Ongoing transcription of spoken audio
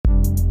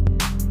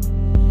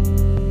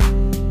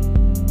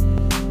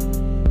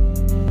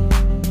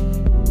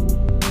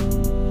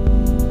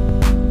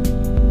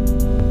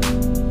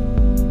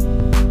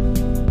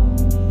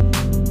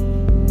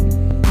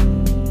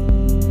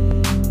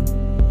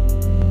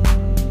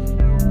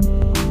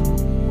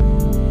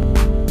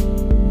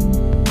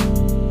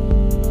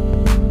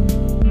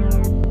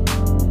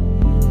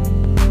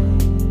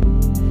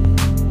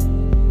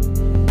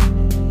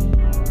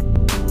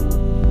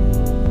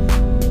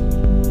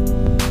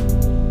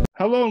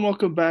Hello and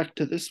welcome back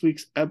to this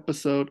week's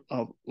episode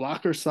of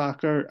Locker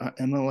Soccer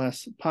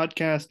MLS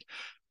podcast.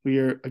 We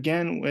are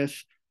again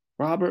with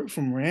Robert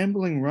from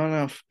Rambling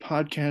Runoff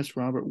podcast.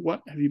 Robert,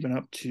 what have you been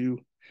up to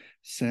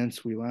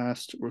since we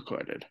last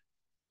recorded?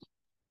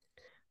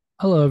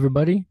 Hello,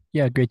 everybody.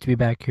 Yeah, great to be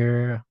back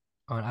here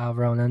on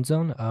Alvaro and End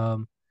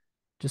Zone.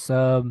 Just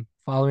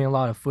following a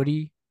lot of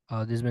footy.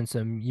 There's been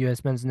some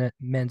U.S.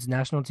 men's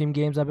national team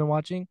games I've been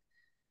watching.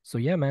 So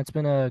yeah, man, it's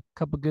been a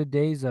couple good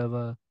days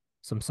of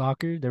some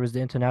soccer. There was the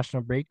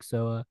international break,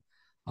 so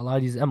a lot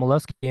of these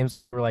MLS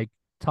games were like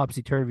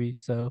topsy turvy.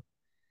 So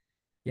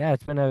yeah,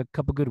 it's been a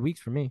couple good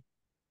weeks for me.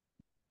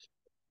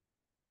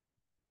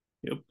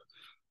 Yep.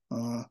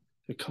 Uh,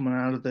 they're coming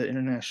out of the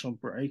international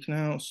break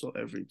now, so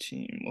every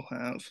team will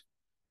have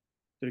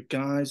their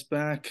guys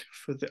back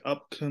for the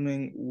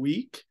upcoming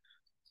week.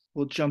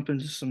 We'll jump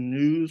into some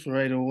news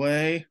right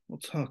away. We'll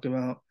talk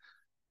about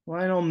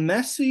Lionel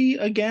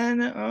Messi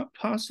again,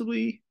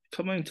 possibly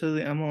coming to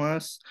the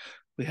MLS.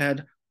 We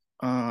had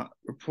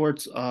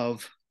reports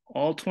of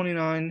all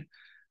 29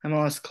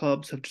 MLS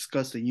clubs have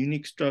discussed a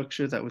unique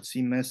structure that would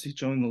see Messi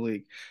join the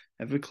league.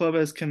 Every club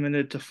has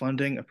committed to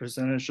funding a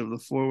percentage of the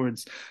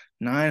forward's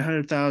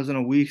 900,000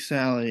 a week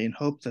salary in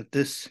hope that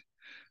this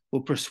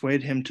will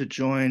persuade him to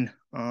join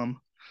the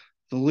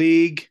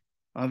league.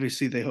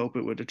 Obviously, they hope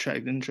it would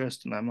attract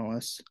interest in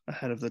MLS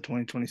ahead of the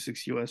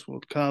 2026 US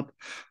World Cup.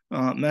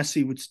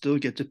 Messi would still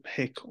get to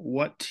pick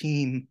what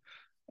team,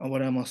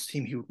 what MLS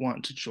team he would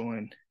want to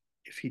join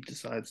if he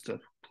decides to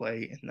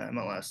play in the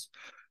MLS.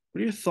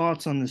 What are your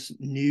thoughts on this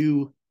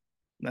new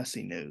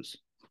Messi news?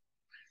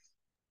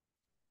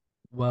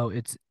 Well,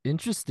 it's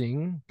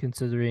interesting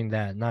considering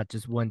that not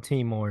just one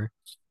team or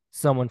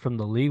someone from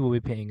the league will be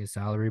paying his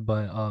salary,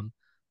 but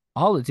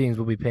all the teams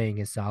will be paying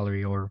his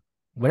salary or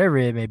whatever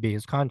it may be,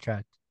 his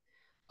contract.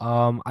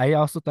 I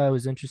also thought it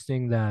was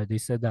interesting that they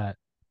said that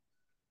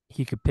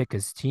he could pick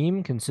his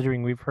team,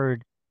 considering we've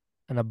heard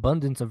an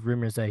abundance of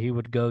rumors that he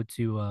would go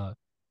to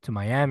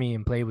Miami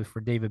and play with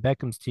for David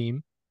Beckham's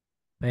team.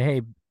 But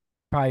hey,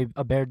 probably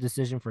a better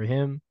decision for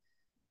him,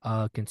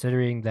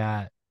 considering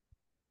that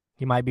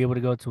he might be able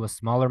to go to a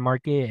smaller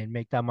market and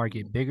make that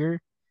market bigger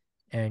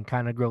and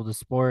kind of grow the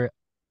sport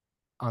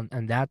on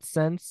in that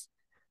sense.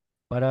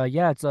 But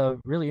yeah, it's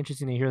really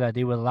interesting to hear that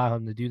they would allow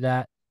him to do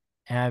that.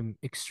 And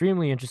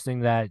extremely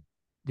interesting that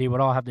they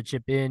would all have to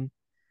chip in.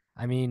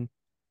 I mean,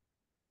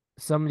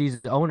 some of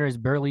these owners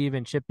barely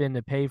even chip in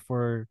to pay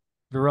for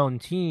their own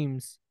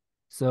teams.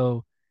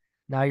 So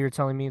now you're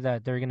telling me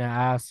that they're gonna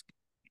ask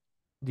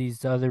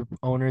these other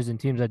owners and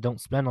teams that don't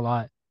spend a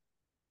lot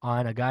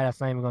on a guy that's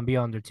not even gonna be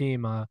on their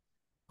team.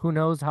 Who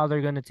knows how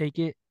they're gonna take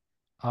it?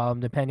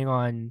 Depending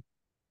on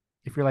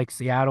if you're like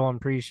Seattle, I'm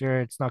pretty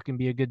sure it's not gonna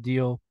be a good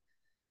deal.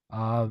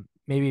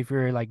 Maybe if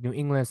you're like New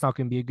England, it's not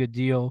gonna be a good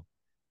deal.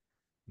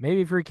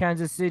 Maybe if you're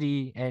Kansas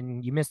City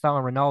and you missed out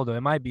on Ronaldo,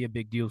 it might be a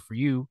big deal for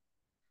you.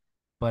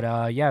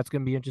 But yeah, it's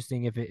gonna be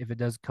interesting if it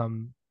does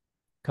come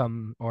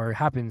or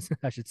happens,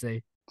 I should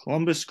say.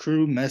 Columbus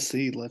Crew,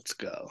 Messi, let's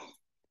go.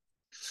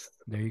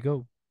 There you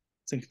go.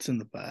 I think it's in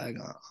the bag,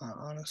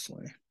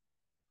 honestly.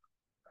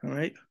 All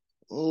right.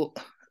 We'll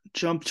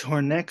jump to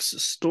our next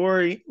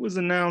story. It was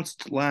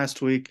announced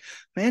last week.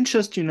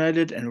 Manchester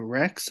United and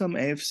Wrexham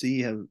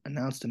AFC have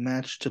announced a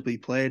match to be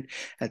played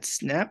at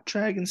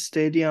Snapdragon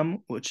Stadium,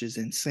 which is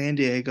in San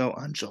Diego,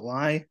 on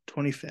July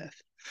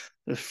 25th.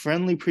 The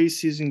friendly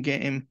preseason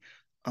game,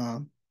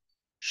 um,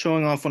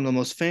 showing off one of the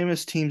most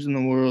famous teams in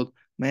the world,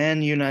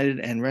 Man United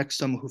and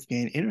Wrexham, who've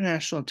gained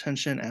international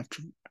attention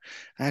after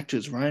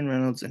actors Ryan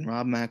Reynolds and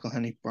Rob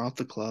McElhenney brought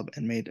the club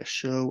and made a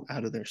show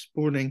out of their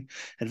sporting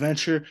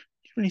adventure. Do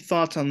you have any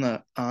thoughts on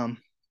the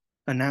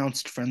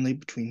announced friendly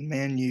between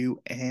Man U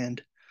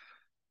and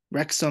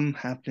Wrexham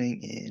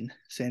happening in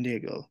San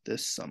Diego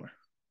this summer?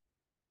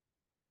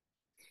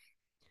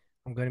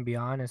 I'm gonna be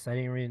honest, I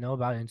didn't really know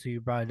about it until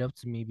you brought it up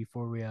to me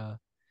before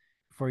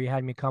you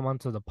had me come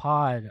onto the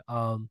pod.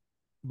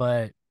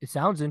 But it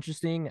sounds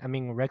interesting. I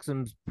mean,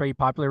 Wrexham's pretty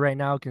popular right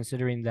now,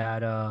 considering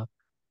that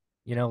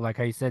like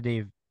how you said,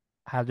 they've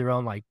had their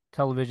own like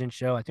television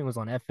show. I think it was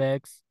on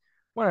FX,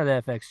 one of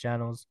the FX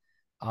channels.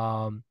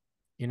 Um,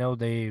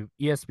 they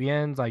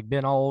ESPN's like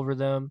been all over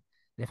them.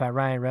 They've had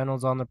Ryan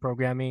Reynolds on the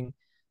programming.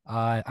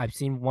 I've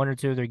seen one or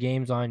two of their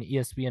games on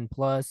ESPN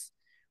Plus,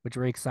 which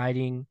were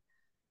exciting.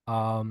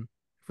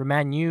 For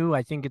Man U,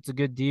 I think it's a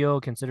good deal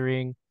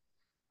considering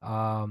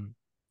um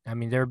I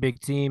mean they're a big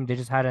team. They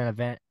just had an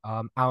event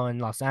out in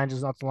Los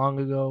Angeles not too long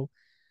ago.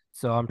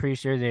 So I'm pretty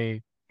sure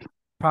they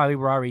probably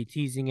were already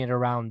teasing it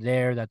around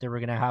there that they were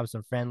gonna have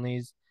some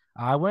friendlies.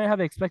 I wouldn't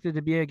have expected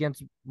to be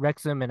against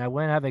Wrexham and I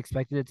wouldn't have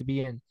expected it to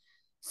be in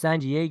San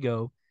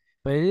Diego,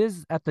 but it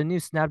is at the new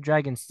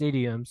Snapdragon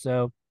Stadium,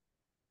 so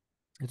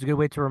it's a good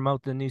way to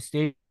promote the new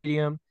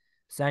stadium.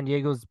 San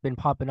Diego's been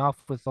popping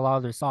off with a lot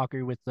of their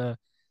soccer with the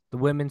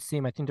women's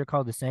team. I think they're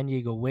called the San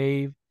Diego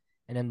Wave,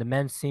 and then the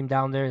men's team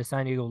down there, the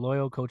San Diego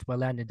Loyal, coached by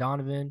Landon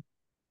Donovan.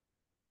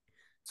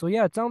 So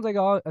yeah, it sounds like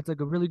it's like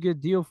a really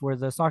good deal for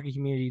the soccer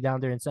community down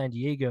there in San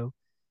Diego.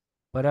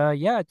 But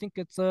yeah, I think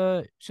it's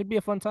should be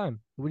a fun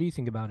time. What do you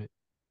think about it?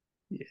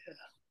 Yeah,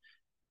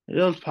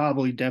 it'll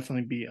probably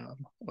definitely be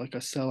like a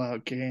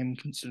sellout game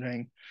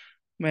considering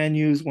Man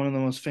U is one of the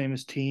most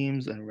famous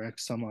teams, and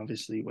Wrexham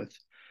obviously with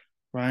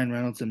Ryan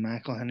Reynolds and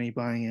McElhenney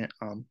buying it.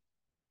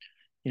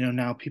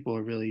 Now people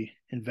are really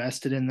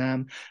invested in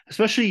them,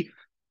 especially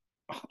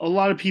a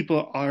lot of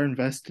people are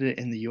invested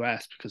in the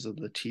US because of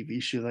the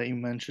TV show that you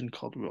mentioned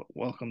called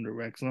Welcome to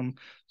Wrexham.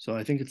 So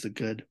I think it's a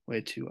good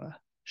way to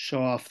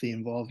show off the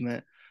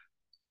involvement,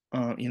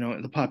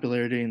 the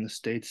popularity in the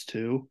States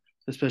too,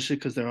 especially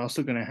because they're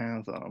also going to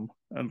have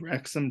a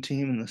Wrexham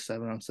team in the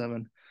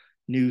 7-on-7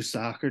 new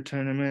soccer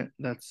tournament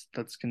that's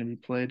going to be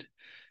played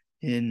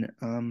in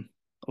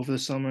over the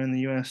summer in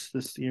the US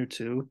this year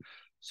too.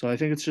 So I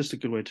think it's just a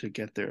good way to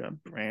get their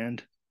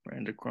brand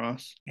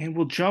across. And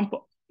we'll jump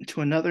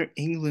to another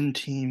England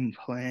team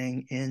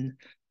playing in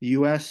the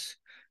US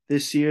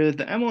this year,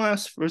 the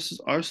MLS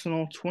versus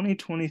Arsenal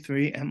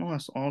 2023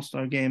 MLS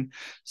All-Star game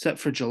set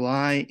for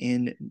July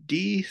in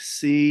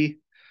DC.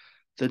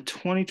 The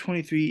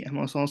 2023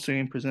 MLS All-Star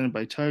Game presented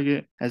by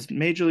Target as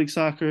Major League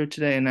Soccer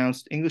today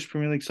announced English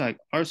Premier League side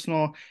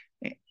Arsenal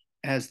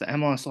as the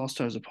MLS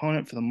All-Stars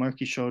opponent for the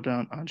marquee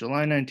showdown on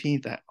July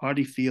 19th at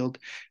Audi Field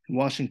in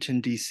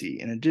Washington, D.C.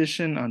 In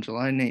addition, on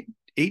July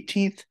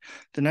 18th,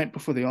 the night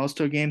before the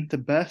All-Star Game, the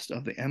best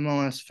of the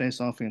MLS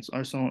face off against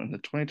Arsenal in the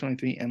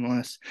 2023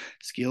 MLS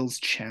Skills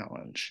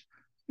Challenge.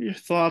 Your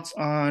thoughts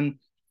on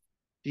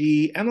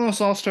the MLS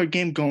All-Star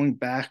Game going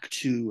back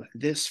to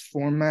this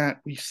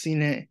format? We've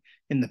seen it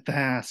in the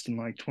past in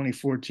like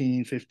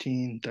 2014,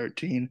 15,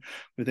 13,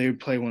 where they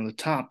would play one of the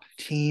top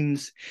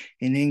teams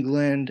in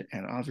England.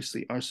 And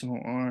obviously,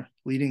 Arsenal are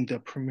leading the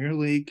Premier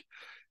League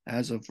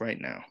as of right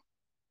now.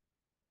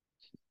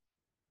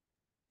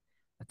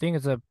 I think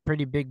it's a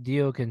pretty big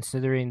deal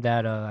considering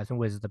that I think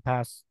was the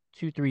past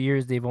 2-3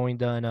 years they've only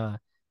done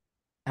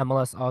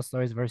MLS All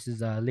Stars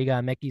versus Liga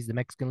MX, the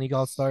Mexican League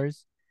All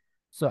Stars.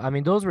 So I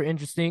mean those were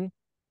interesting.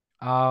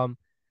 Um,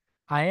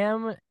 I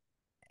am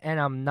and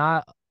I'm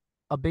not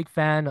a big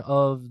fan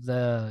of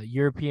the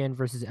European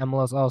versus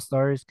MLS All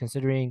Stars,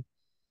 considering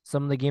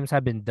some of the games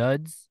have been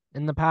duds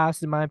in the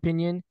past, in my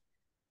opinion.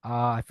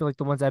 I feel like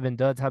the ones that have been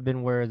duds have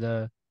been where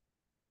the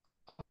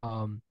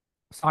um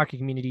soccer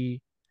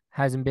community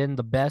hasn't been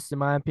the best, in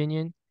my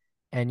opinion.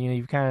 And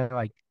you've kind of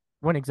like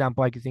one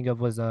example I could think of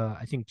was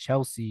I think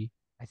Chelsea,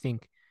 I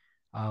think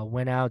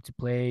went out to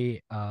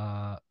play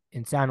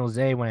in San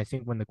Jose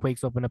when the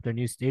Quakes opened up their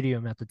new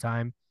stadium at the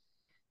time,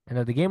 and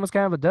the game was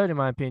kind of a dud in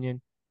my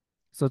opinion.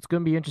 So it's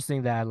gonna be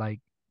interesting that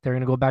like they're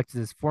gonna go back to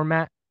this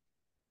format.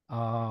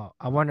 I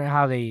wonder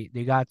how they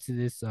got to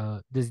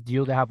this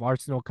deal to have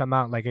Arsenal come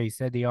out. Like I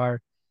said, they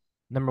are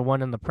number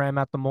one in the Prem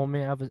at the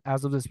moment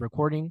as of this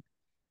recording.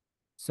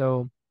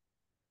 So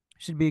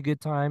should be a good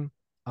time.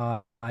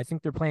 I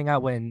think they're playing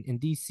out in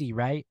DC,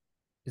 right?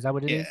 Is that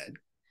what it Yeah,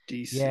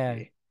 is? Yeah,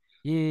 DC.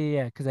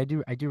 yeah. Because I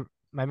do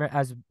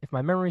as if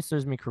my memory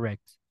serves me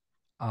correct.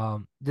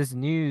 This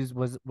news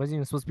wasn't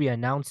even supposed to be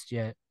announced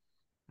yet.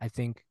 I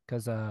think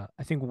because I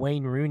think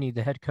Wayne Rooney,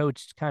 the head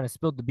coach, kind of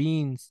spilled the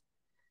beans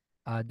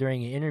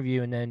during an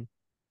interview, and then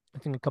I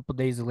think a couple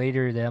days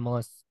later the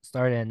MLS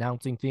started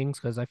announcing things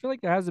because I feel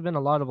like there hasn't been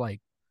a lot of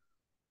like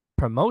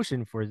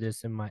promotion for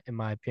this in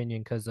my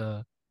opinion because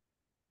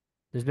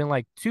there's been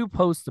like two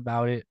posts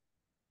about it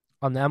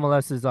on the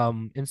MLS's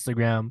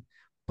Instagram,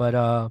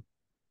 but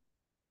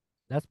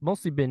that's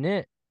mostly been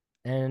it.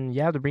 And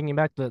yeah, they're bringing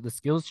back the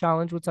skills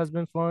challenge, which has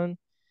been fun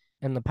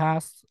in the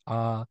past.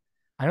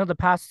 I know the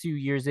past 2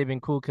 years they've been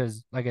cool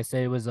because, like I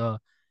said, it was a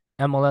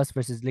MLS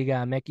versus Liga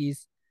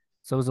MX,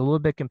 so it was a little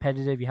bit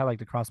competitive. You had like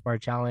the crossbar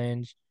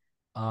challenge.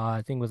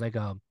 I think it was like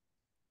a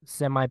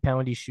semi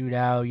penalty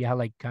shootout. You had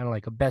like kind of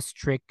like a best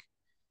trick,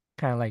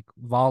 kind of like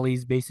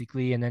volleys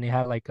basically, and then you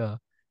had like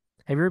a.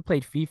 Have you ever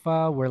played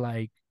FIFA where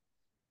like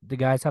the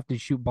guys have to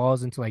shoot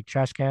balls into like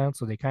trash cans?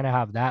 So they kind of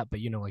have that,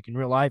 but like in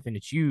real life, and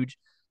it's huge.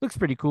 Looks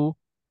pretty cool.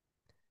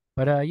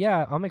 But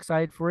yeah, I'm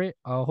excited for it.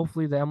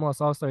 Hopefully the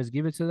MLS All Stars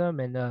give it to them,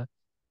 and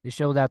they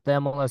show that the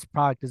MLS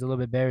product is a little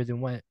bit better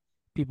than what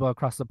people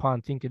across the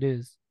pond think it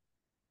is.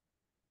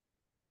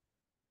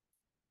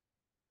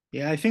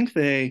 Yeah, I think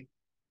they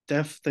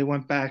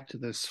went back to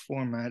this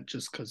format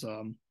just because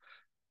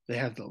they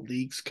have the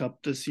Leagues Cup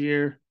this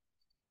year.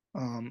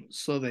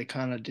 So they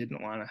kind of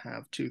didn't want to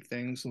have two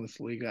things with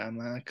Liga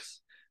MX,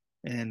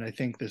 and I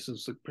think this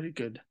is a pretty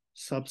good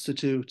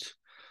substitute,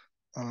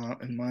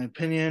 in my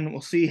opinion.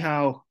 We'll see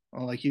how,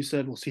 like you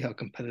said, we'll see how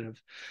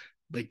competitive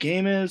the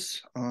game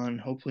is. On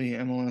hopefully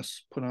MLS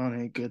put on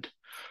a good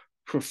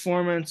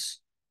performance.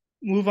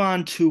 Move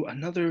on to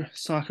another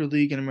soccer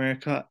league in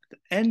America, the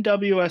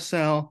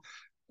NWSL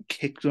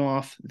kicked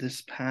off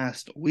this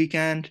past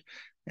weekend,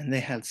 and they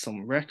had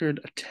some record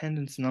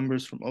attendance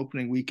numbers from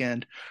opening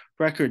weekend.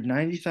 Record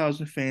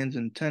 90,000 fans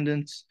in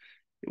attendance.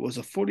 It was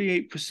a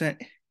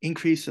 48%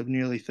 increase of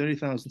nearly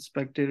 30,000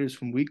 spectators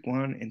from week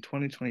one in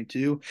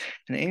 2022,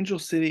 and Angel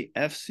City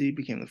FC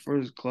became the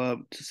first club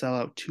to sell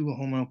out two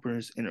home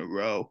openers in a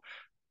row.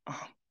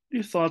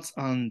 Your thoughts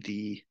on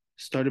the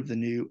start of the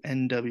new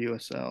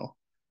NWSL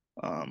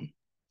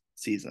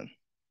season?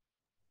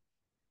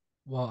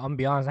 Well, I'm gonna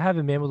be honest, I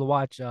haven't been able to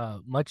watch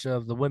much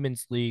of the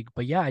women's league,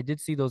 but yeah, I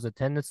did see those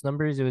attendance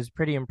numbers. It was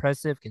pretty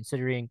impressive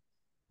considering,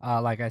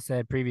 like I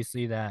said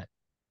previously, that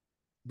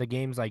the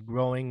game's like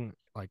growing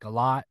like a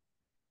lot.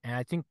 And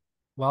I think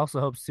what also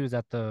helps too is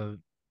that the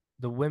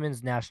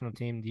women's national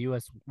team, the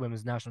U.S.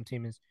 women's national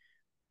team, is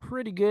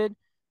pretty good.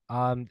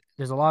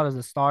 There's a lot of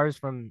the stars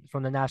from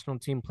the national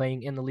team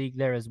playing in the league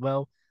there as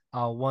well.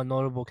 One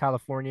notable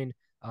Californian,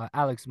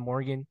 Alex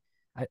Morgan.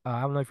 I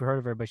don't know if you heard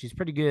of her, but she's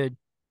pretty good.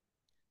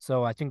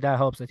 So I think that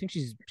helps. I think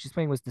she's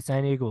playing with the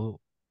San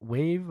Diego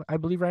Wave, I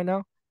believe, right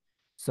now.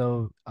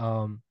 So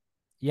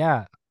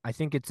yeah, I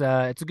think it's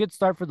a good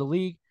start for the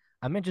league.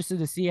 I'm interested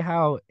to see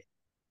how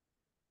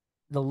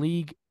the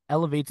league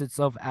elevates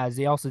itself, as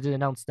they also did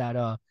announce that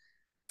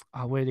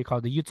what do they call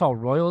it? The Utah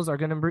Royals are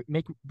gonna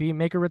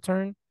make a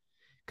return,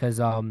 because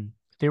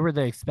they were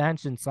the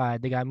expansion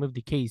side. They got moved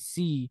to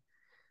KC,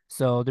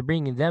 so they're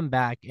bringing them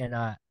back.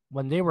 And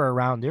when they were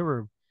around, they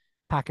were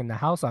packing the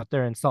house out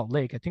there in Salt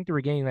Lake. I think they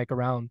were getting like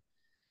around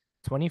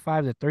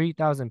 25 to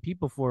 30,000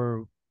 people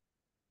for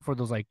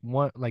those like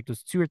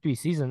those 2 or 3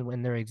 seasons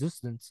in their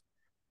existence.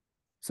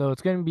 So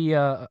it's going to be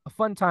a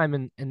fun time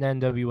in the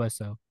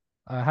NWSL.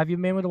 Have you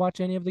been able to watch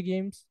any of the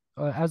games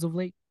as of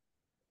late?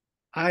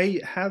 I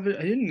haven't.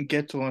 I didn't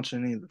get to watch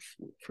any of the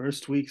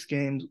first week's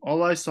games.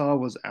 All I saw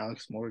was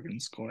Alex Morgan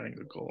scoring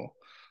a goal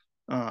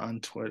on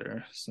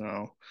Twitter.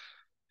 So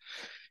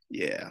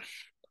yeah,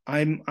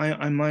 I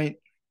might.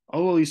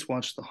 I'll at least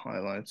watch the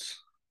highlights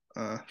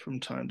from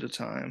time to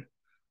time.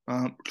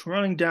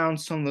 Running down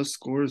some of the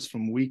scores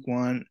from week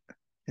one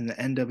in the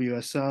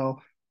NWSL,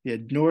 we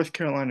had North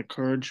Carolina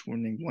Courage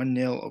winning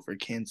 1-0 over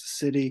Kansas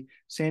City,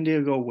 San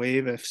Diego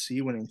Wave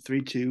FC winning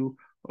 3-2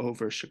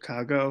 over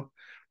Chicago,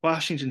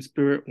 Washington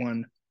Spirit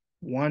won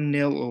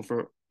 1-0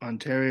 over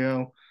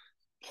Ontario,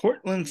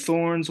 Portland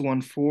Thorns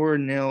won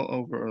 4-0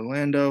 over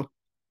Orlando,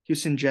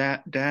 Houston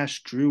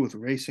Dash drew with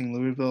Racing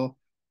Louisville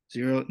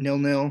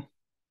 0-0,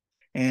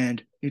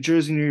 and New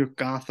Jersey New York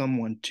Gotham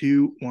won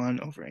 2-1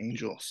 over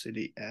Angel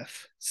City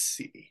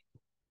FC.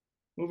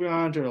 Moving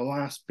on to the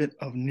last bit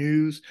of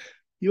news,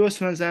 U.S.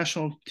 men's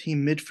national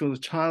team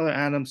midfielder Tyler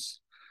Adams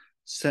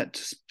set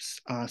to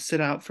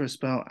sit out for a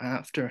spell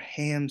after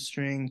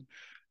hamstring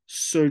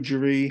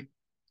surgery.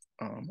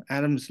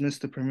 Adams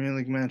missed the Premier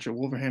League match at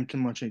Wolverhampton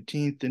March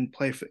 18th. Didn't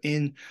play for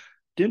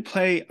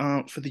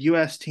the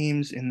U.S.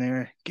 teams in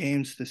their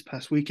games this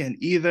past weekend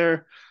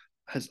either.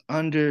 Has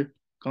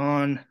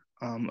undergone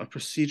a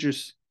procedure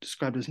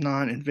described as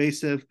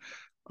non-invasive.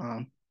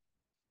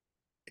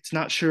 It's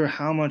not sure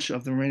how much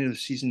of the remainder of the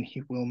season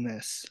he will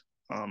miss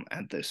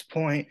at this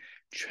point.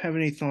 Do you have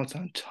any thoughts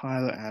on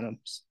Tyler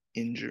Adams'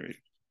 injury?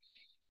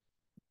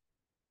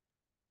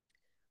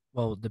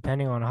 Well,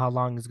 depending on how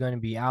long it's going to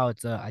be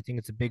out, I think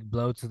it's a big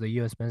blow to the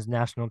U.S. men's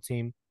national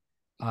team.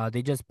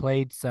 They just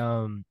played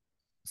some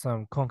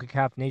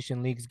CONCACAF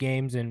Nation Leagues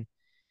games in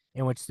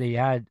which they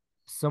had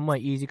somewhat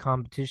easy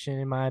competition,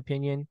 in my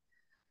opinion.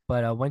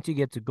 But once you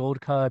get to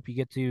Gold Cup, you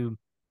get to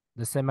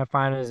the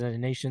semifinals of the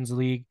Nations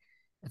League,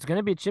 it's going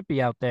to be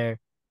chippy out there.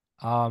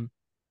 Um,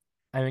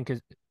 I mean,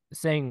 because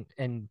saying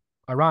and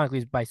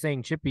ironically by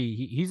saying chippy,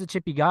 he's a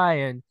chippy guy,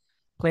 and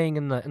playing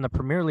in the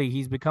Premier League,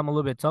 he's become a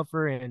little bit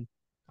tougher and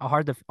a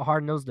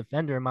hard nosed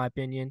defender, in my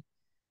opinion.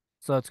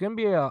 So it's going to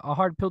be a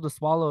hard pill to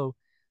swallow,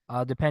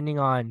 depending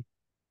on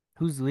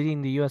who's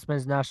leading the U.S.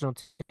 men's national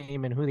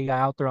team and who they got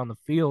out there on the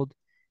field,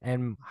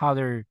 and how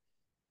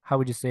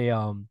would you say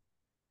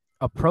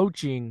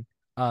approaching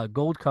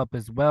Gold Cup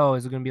as well.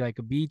 Is it going to be like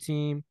a B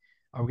team?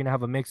 Are we going to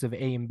have a mix of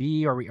A and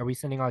B? Are we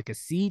sending like a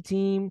C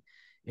team?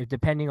 If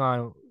depending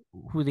on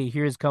who they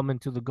hear is coming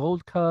to the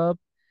Gold Cup,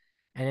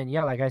 and then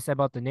yeah, like I said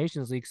about the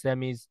Nations League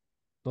semis,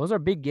 those are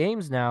big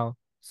games now.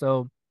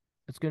 So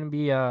it's going to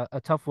be a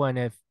tough one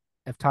if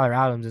Tyler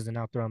Adams isn't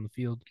out there on the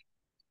field.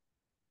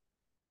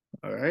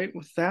 All right,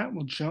 with that,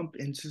 we'll jump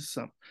into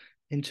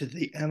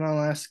the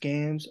MLS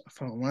games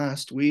from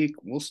last week.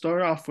 We'll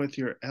start off with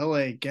your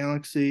LA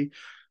Galaxy,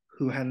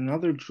 who had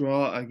another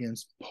draw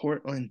against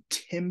Portland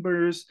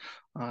Timbers.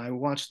 I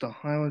watched the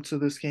highlights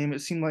of this game.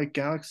 It seemed like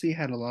Galaxy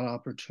had a lot of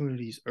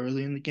opportunities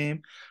early in the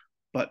game,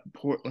 but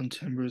Portland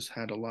Timbers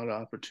had a lot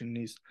of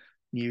opportunities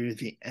near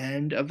the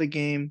end of the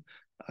game.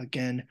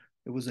 Again,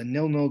 it was a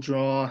 0-0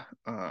 draw.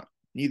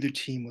 Neither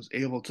team was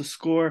able to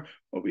score.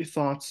 What were your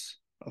thoughts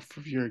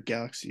of your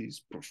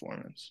Galaxy's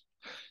performance?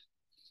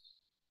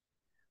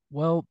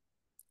 Well,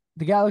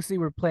 the Galaxy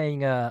were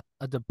playing a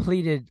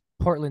depleted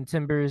Portland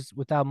Timbers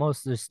without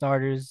most of their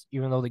starters,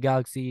 even though the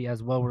Galaxy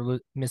as well were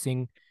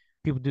missing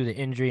people due to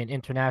injury and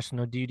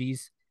international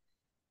duties.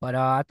 But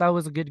I thought it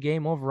was a good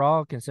game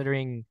overall,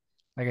 considering,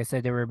 like I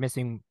said, they were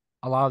missing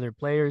a lot of their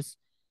players.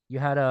 You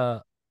had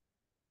a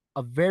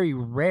very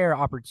rare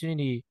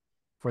opportunity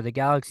for the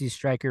Galaxy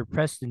striker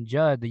Preston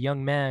Judd, the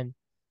young man.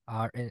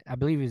 I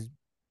believe he's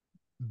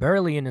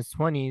barely in his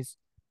 20s,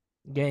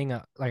 getting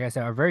like I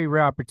said, a very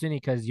rare opportunity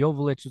because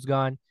Joveljic was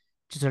gone,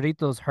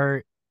 Chicharito's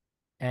hurt,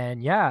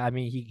 And yeah, I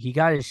mean, he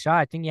got his shot.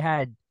 I think he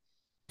had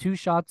two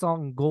shots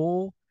on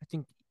goal. I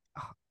think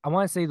I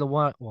want to say the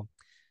one. Well,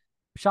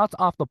 shots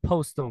off the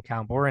post don't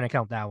count, but we're gonna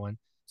count that one.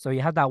 So he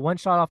had that one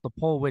shot off the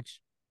pole, which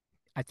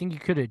I think he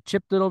could have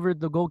chipped it over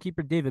the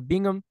goalkeeper David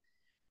Bingham.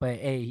 But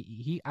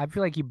hey, I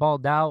feel like he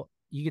balled out.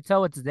 You could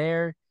tell it's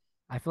there.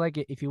 I feel like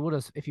if he would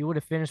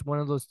have finished one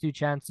of those two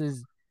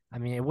chances, I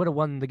mean, it would have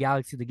won the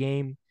Galaxy the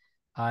game.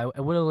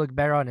 It would have looked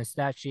better on his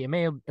stat sheet.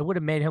 It would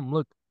have made him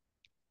look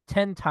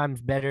 10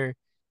 times better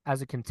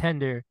as a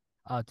contender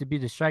to be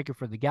the striker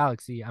for the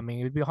Galaxy. I mean,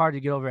 it would be hard to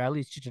get over at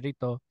least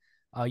Chicharito.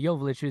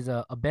 Jovic, who's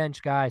a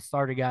bench guy,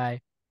 starter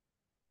guy.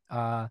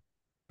 Uh,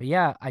 but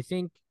yeah, I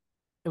think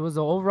it was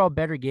an overall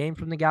better game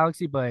from the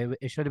Galaxy, but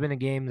it should have been a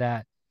game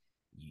that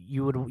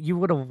you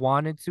would have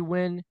wanted to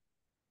win,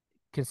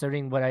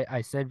 considering what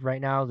I said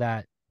right now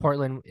that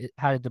Portland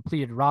had a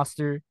depleted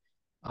roster.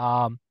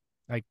 Um,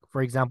 like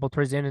for example,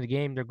 towards the end of the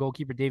game, their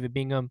goalkeeper David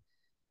Bingham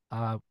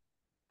uh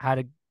had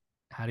to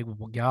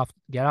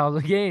get out of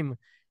the game,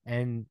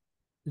 and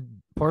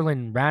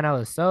Portland ran out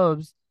of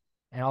subs,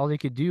 and all they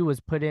could do was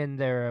put in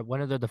their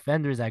one of their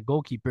defenders at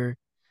goalkeeper.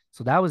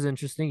 So that was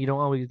interesting. You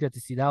don't always get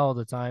to see that all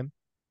the time.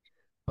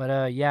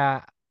 But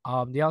yeah,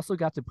 they also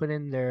got to put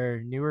in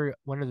their newer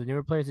one of the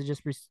newer players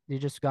they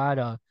just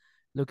got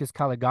Lucas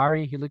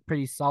Caligari. He looked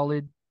pretty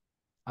solid.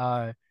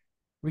 Uh,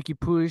 Ricky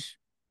Puig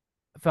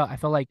I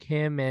felt like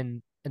him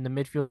and in the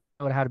midfield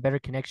had a better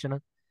connection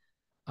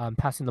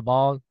passing the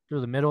ball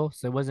through the middle,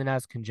 so it wasn't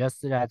as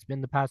congested as it's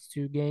been the past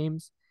two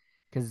games.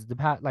 Because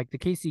like the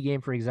KC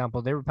game, for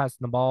example, they were passing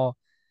the ball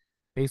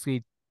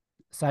basically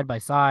side by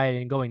side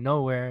and going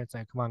nowhere. It's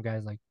like, come on,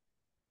 guys, like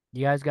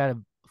you guys got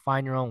to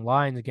find your own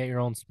lines and get your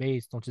own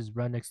space. Don't just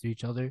run next to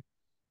each other.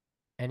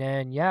 And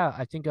then yeah,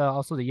 I think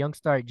also the young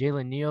start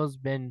Jalen Neal's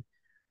been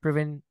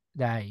proven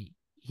that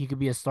he could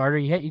be a starter.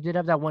 He did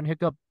have that one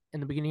hiccup in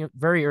the beginning,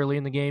 very early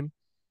in the game,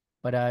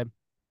 but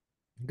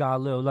got a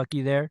little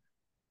lucky there.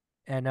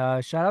 And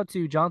shout out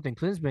to Jonathan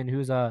Klinsmann,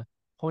 who's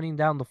holding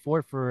down the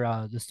fort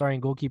for the starting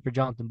goalkeeper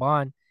Jonathan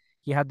Bond.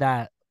 He had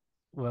that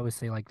what I would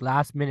say like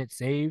last minute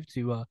save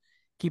to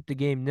keep the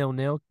game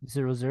 0-0,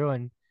 0-0,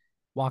 and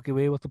walk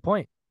away with the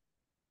point.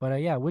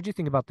 But yeah, what'd you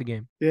think about the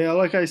game? Yeah,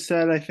 like I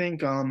said, I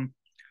think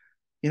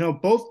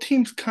both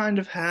teams kind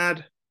of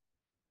had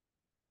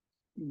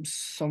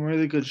some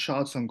really good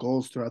shots on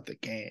goals throughout the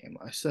game.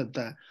 I said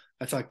that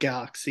I thought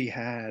Galaxy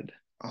had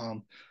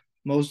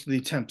most of the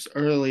attempts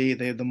early.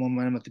 They had the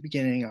momentum at the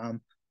beginning.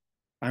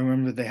 I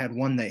remember they had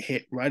one that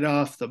hit right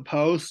off the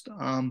post.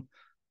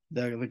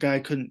 The guy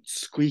couldn't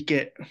squeak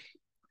it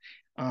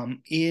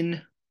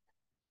in.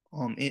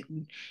 It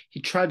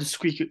he tried to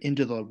squeak it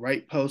into the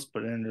right post,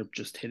 but it ended up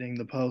just hitting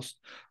the post.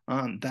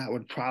 That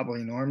would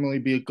probably normally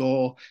be a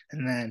goal.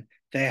 And then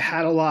they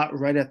had a lot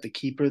right at the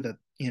keeper that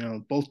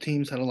both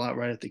teams had a lot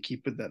right at the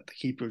keeper that the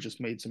keeper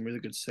just made some really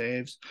good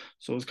saves.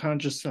 So it was kind of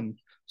just some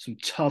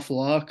tough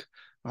luck.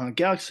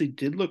 Galaxy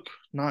did look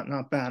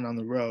not bad on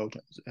the road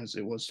as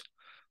it was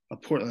a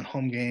Portland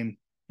home game,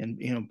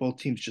 and both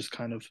teams just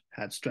kind of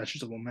had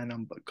stretches of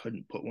momentum but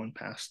couldn't put one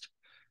past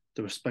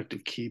the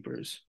respective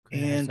keepers.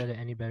 Couldn't have And said it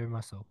any better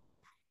myself.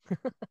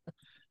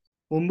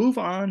 we'll move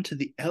on to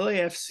the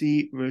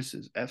LAFC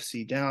versus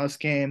FC Dallas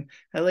game.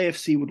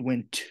 LAFC would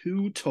win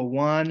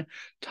 2-1.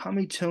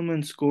 Tommy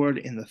Tillman scored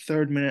in the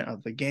 3rd minute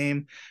of the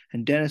game,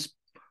 and Dennis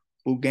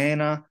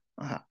Bugana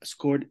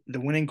scored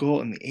the winning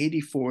goal in the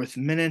 84th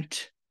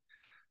minute.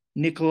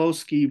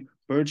 Nikolowski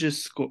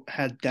Burgess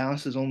had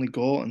Dallas's only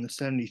goal in the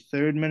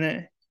 73rd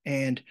minute,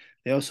 and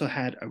they also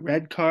had a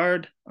red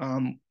card,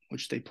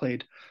 which they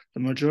played the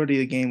majority of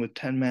the game with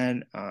 10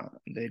 men.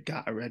 They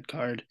got a red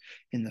card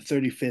in the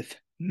 35th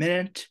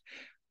minute.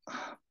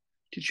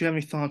 Did you have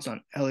any thoughts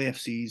on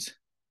LAFC's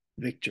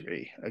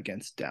victory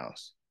against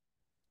Dallas?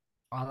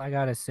 All I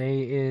gotta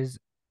say is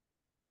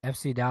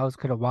FC Dallas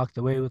could have walked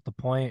away with the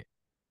point,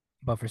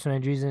 but for some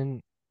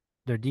reason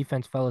their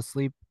defense fell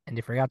asleep and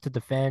they forgot to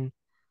defend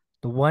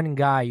the one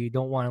guy you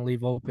don't want to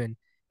leave open.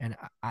 And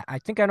I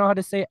think I know how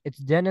to say it. It's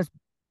Dennis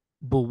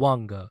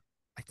Buwanga,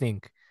 I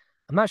think.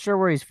 I'm not sure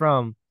where he's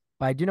from,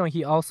 but I do know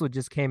he also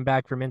just came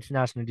back from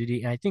international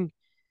duty. And I think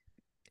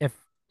if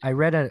I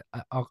read a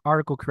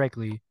article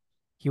correctly,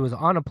 he was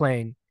on a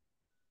plane,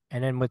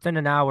 and then within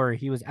an hour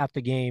he was at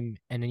the game,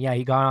 and then yeah,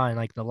 he got on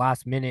like the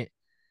last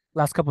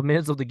couple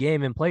minutes of the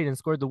game and played and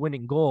scored the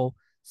winning goal.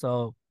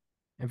 So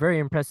a very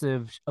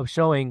impressive of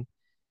showing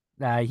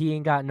that he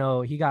ain't get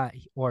no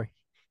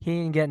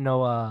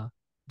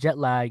jet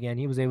lag, and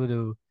he was able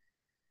to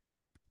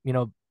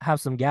have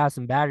some gas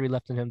and battery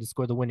left in him to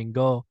score the winning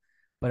goal.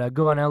 But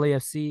go on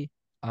LAFC.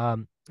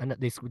 And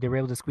they were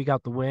able to squeak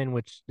out the win,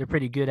 which they're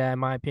pretty good at in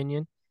my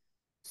opinion.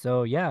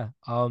 So yeah,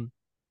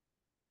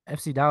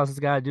 FC Dallas has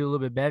got to do a little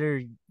bit better.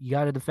 You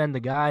got to defend the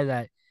guy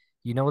that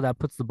that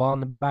puts the ball in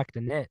the back of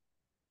the net.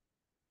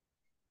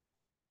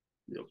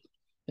 Yep.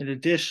 And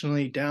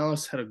additionally,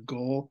 Dallas had a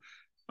goal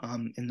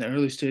in the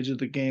early stage of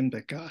the game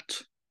that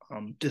got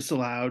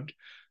disallowed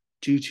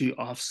due to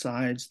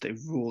offsides. They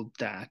ruled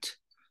that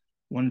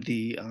one of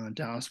the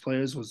Dallas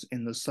players was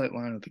in the sight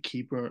line of the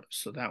keeper,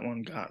 so that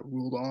one got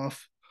ruled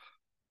off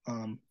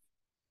um,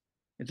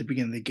 at the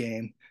beginning of the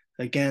game.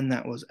 Again,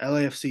 that was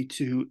LAFC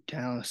 2,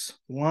 Dallas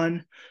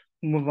 1.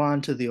 We'll move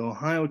on to the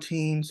Ohio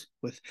teams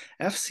with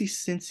FC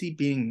Cincy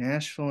beating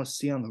Nashville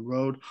SC on the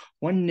road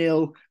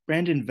 1-0.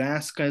 Brandon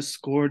Vasquez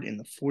scored in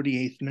the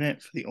 48th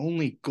minute for the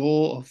only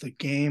goal of the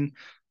game.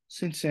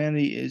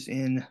 Cincinnati is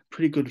in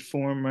pretty good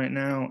form right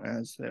now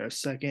as they're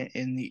second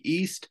in the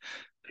East,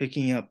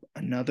 picking up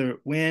another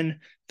win.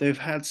 They've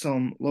had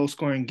some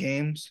low-scoring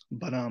games,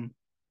 but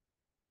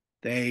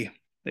they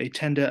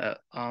tend to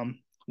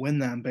win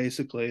them.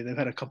 Basically, they've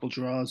had a couple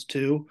draws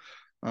too.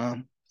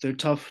 They're a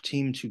tough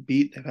team to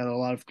beat. They've had a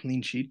lot of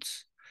clean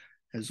sheets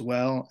as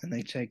well, and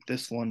they take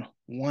this one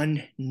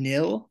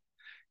 1-0.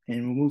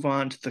 And we'll move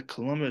on to the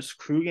Columbus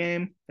Crew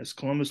game as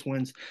Columbus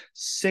wins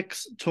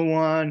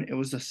 6-1. It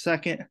was the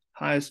second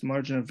highest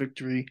margin of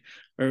victory,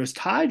 or it was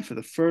tied for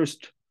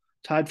first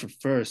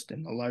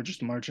and the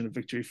largest margin of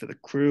victory for the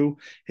Crew.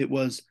 It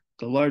was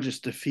the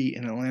largest defeat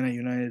in Atlanta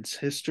United's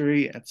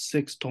history at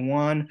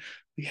 6-1.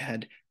 We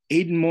had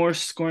Aiden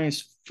Morse scoring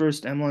his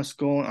first MLS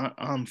goal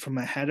from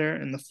a header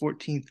in the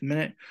 14th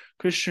minute.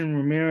 Christian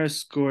Ramirez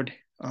scored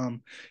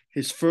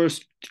his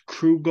first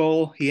Crew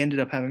goal. He ended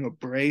up having a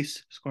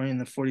brace, scoring in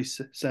the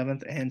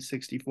 47th and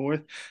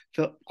 64th.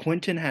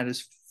 Quinton had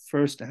his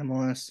first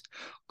MLS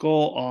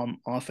goal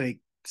off a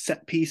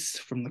set piece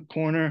from the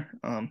corner.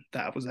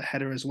 That was a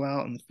header as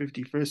well in the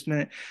 51st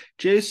minute.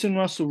 Jason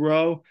Russell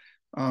Rowe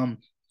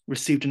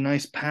received a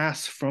nice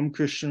pass from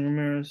Christian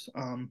Ramirez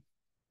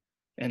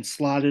and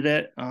slotted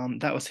it.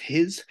 That was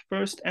his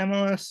first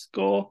MLS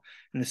goal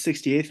in the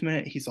 68th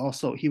minute.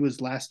 He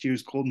was last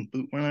year's Golden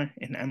Boot winner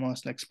in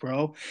MLS Next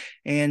Pro,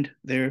 and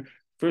their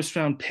first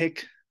round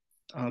pick,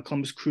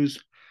 Columbus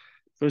Crew's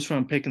first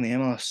round pick in the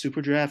MLS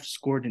Super Draft,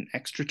 scored in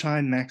extra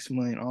time,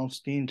 Maximilian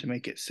Alfstein, to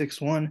make it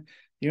 6-1.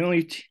 The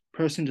only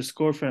person to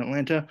score for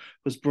Atlanta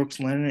was Brooks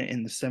Lennon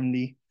in the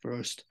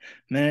 71st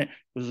minute.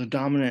 It was a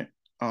dominant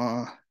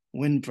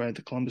win by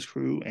the Columbus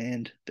Crew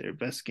and their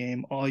best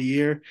game all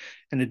year.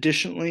 And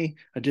additionally,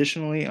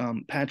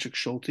 Patrick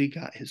Schulte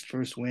got his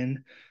first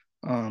win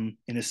in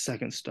his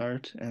second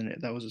start, and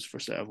that was his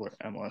first ever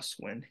MLS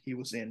win. He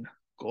was in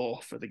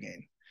goal for the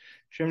game.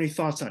 Do you have any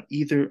thoughts on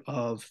either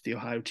of the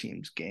Ohio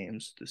team's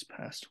games this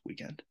past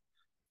weekend?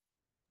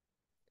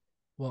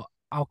 Well,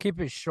 I'll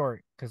keep it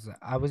short because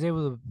I was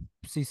able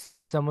to see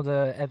some of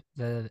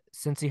the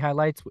Cincy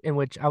highlights, in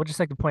which I would just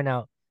like to point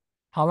out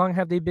how long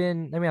have they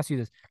been? Let me ask you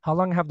this: how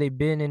long have they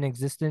been in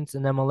existence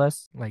in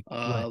MLS? Like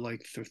what?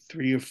 Like for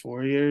 3 or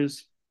 4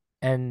 years.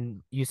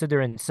 And you said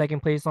they're in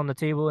second place on the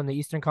table in the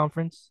Eastern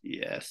Conference.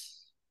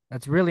 Yes.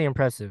 That's really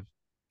impressive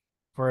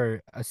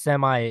for a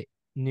semi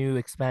new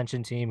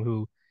expansion team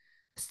who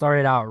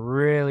started out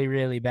really,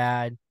 really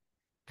bad.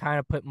 Kind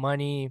of put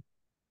money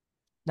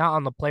not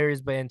on the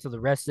players, but into the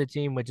rest of the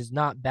team, which is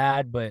not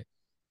bad, but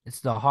it's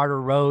the harder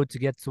road to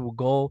get to a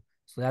goal.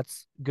 So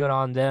that's good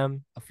on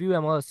them. A few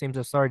MLS teams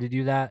have started to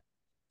do that.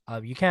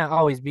 You can't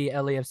always be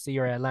LAFC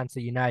or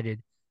Atlanta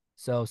United.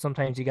 So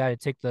sometimes you got to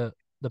take the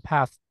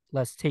path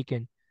less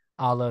taken,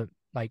 a la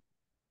like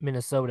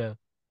Minnesota,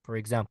 for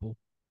example.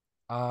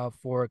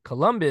 For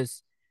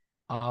Columbus,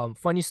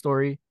 funny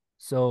story.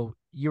 So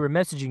you were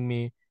messaging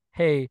me,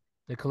 hey,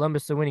 the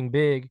Columbus are winning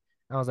big.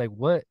 And I was like,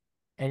 what?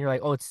 And you're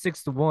like, oh, it's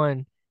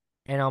 6-1.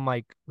 And I'm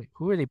like, wait,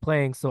 who are they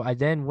playing? So I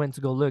then went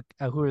to go look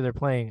at who are they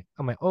playing.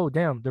 I'm like, oh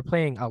damn, they're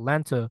playing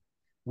Atlanta,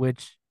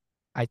 which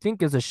I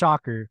think is a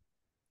shocker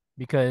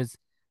because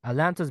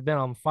Atlanta's been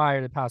on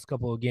fire the past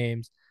couple of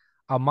games.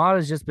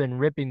 Almada's just been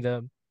ripping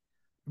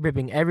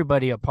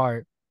everybody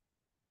apart.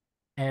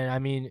 And I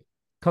mean,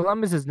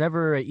 Columbus is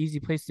never an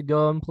easy place to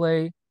go and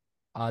play.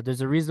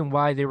 There's a reason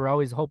why they were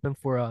always hoping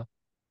for a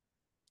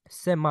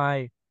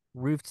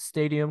semi-roofed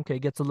stadium. 'Cause it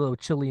gets a little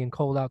chilly and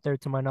cold out there,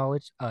 to my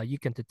knowledge. You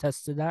can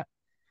attest to that.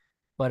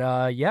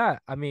 But yeah,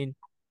 I mean,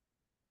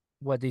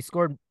 what they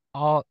scored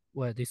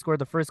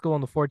the first goal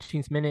in the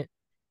 14th minute,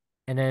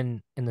 and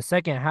then in the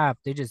second half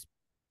they just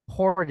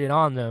poured it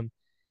on them,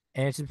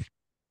 and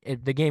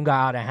the game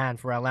got out of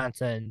hand for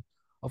Atlanta. And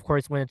of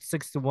course, when it's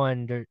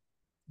 6-1,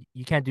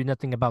 you can't do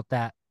nothing about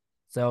that.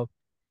 So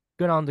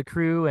good on the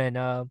Crew,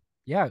 and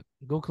yeah,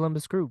 go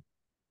Columbus Crew.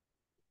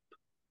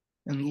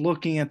 And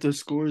looking at the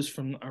scores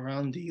from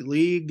around the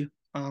league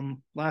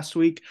last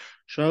week,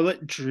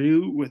 Charlotte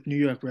drew with New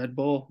York Red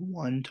Bull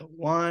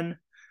 1-1.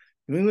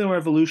 New England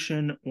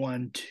Revolution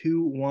won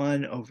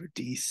 2-1 over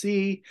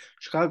DC.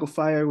 Chicago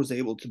Fire was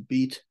able to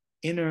beat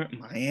Inter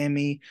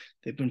Miami.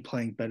 They've been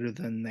playing better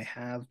than they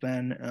have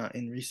been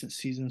in recent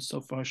seasons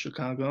so far.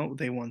 Chicago,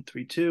 they won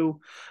 3-2.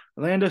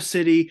 Orlando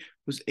City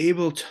was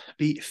able to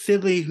beat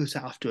Philly, who's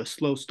off to a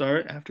slow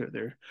start after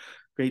their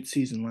great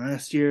season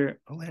last year.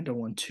 Orlando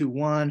won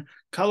 2-1.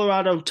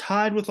 Colorado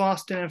tied with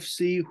Austin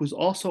FC, who's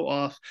also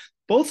off.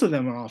 Both of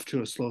them are off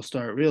to a slow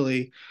start,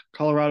 really.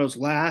 Colorado's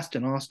last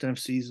and Austin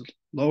FC's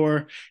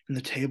lower in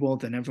the table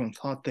than everyone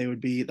thought they would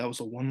be. That was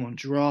a 1-1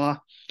 draw.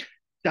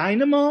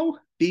 Dynamo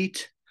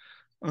beat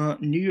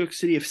New York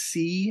City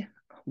FC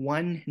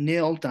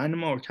 1-0.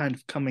 Dynamo are kind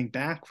of coming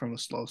back from a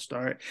slow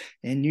start,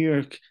 and New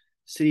York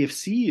City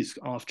FC is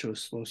off to a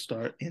slow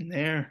start in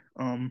there.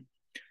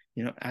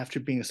 After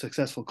being a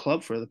successful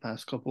club for the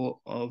past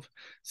couple of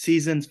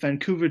seasons.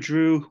 Vancouver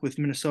drew with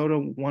Minnesota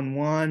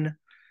 1-1.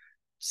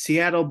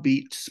 Seattle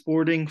beat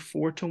Sporting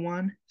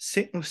 4-1.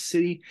 St. Louis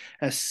City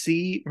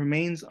SC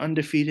remains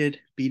undefeated,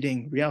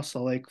 beating Real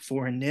Salt Lake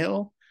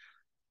 4-0.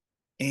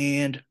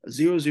 And a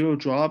 0-0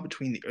 draw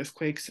between the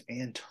Earthquakes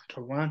and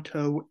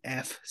Toronto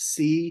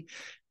FC.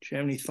 Do you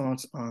have any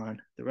thoughts on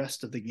the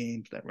rest of the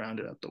games that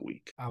rounded out the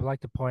week? I would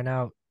like to point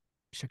out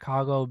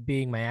Chicago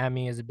being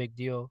Miami is a big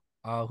deal.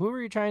 Who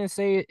are you trying to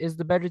say is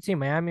the better team,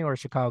 Miami or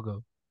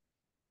Chicago?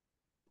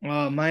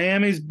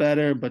 Miami's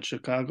better, but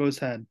Chicago's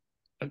had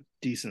a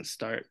decent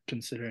start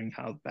considering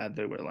how bad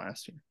they were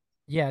last year.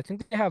 Yeah, I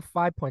think they have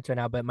 5 points right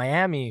now, but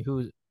Miami,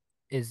 who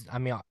is, I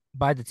mean,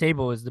 by the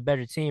table is the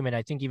better team, and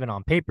I think even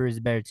on paper is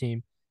the better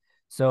team.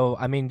 So,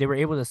 I mean, they were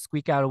able to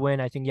squeak out a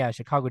win. I think, yeah,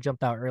 Chicago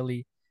jumped out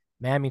early.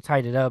 Miami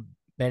tied it up.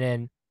 And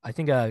then I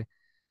think the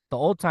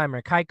old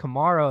timer, Kai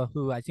Kamara,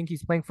 who I think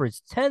he's playing for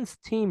his 10th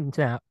team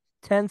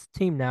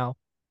now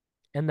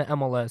in the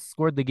MLS,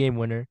 scored the game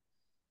winner.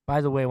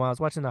 By the way, when I was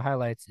watching the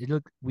highlights, it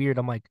looked weird.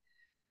 I'm like,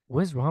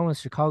 what's wrong with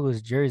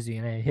Chicago's jersey?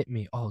 And it hit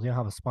me. Oh, they don't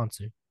have a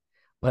sponsor.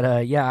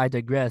 But yeah, I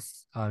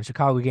digress.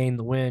 Chicago gained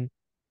the win.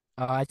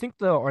 I think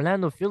the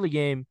Orlando Philly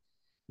game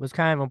was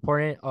kind of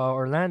important.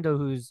 Orlando,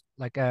 who's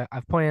like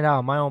I've pointed out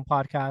on my own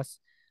podcast,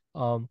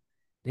 um,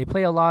 they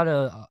play a lot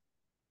of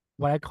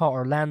what I call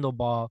Orlando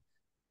ball,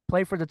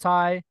 play for the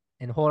tie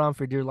and hold on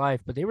for dear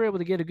life. But they were able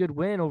to get a good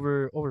win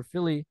over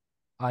Philly.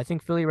 I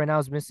think Philly right now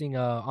is missing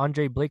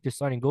Andre Blake, their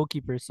starting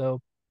goalkeeper.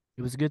 So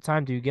it was a good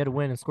time to get a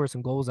win and score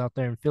some goals out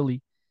there in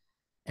Philly.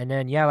 And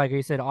then yeah, like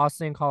I said,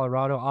 Austin,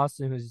 Colorado.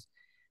 Austin, who's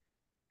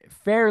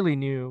fairly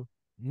new,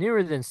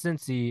 newer than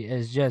Cincy,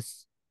 is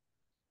just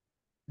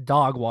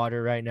dog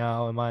water right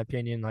now, in my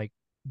opinion. Like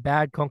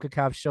bad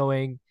CONCACAF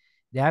showing.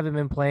 They haven't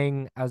been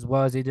playing as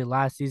well as they did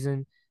last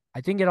season.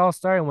 I think it all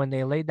started when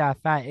they laid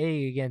that fat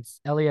egg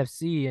against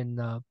LAFC in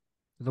the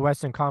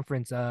Western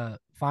Conference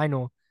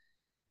final.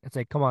 It's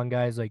like, come on,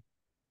 guys, like,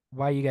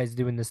 why are you guys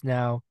doing this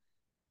now?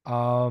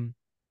 Um,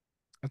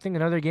 I think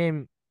another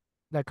game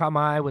that caught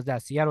my eye was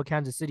that Seattle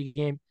Kansas City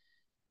game.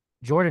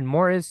 Jordan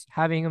Morris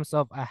having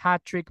himself a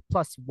hat trick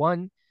plus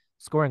one,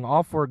 scoring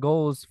all four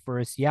goals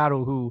for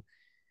Seattle, who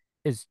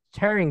is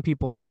tearing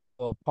people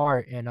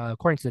apart. And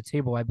according to the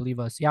table, I believe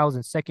Seattle's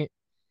in second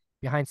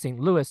behind St.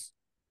 Louis.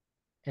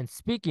 And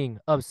speaking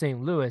of St.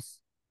 Louis,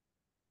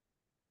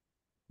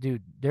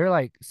 dude, they're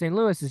like St.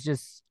 Louis is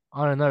just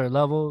on another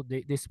level.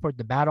 They support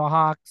the Battle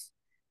Hawks,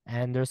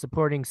 and they're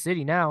supporting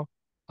City now,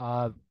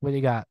 where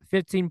they got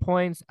 15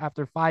 points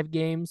after 5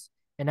 games,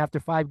 and after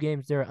 5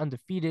 games they're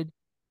undefeated,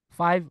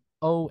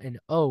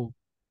 5-0-0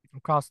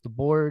 across the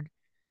board.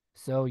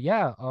 So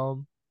yeah,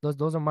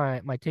 those are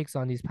my takes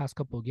on these past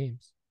couple of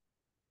games.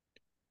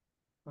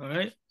 All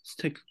right, let's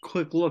take a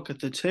quick look at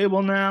the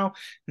table now.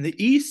 In the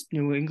East,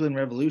 New England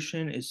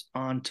Revolution is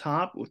on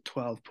top with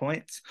 12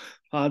 points,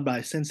 followed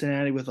by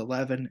Cincinnati with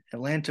 11,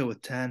 Atlanta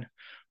with 10,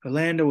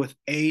 Orlando with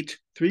 8.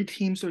 3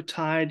 teams are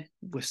tied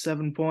with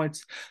 7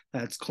 points.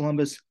 That's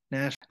Columbus,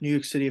 Nashville, New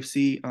York City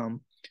FC,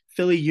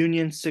 Philly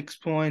Union, 6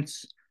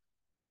 points.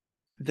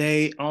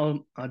 They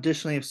all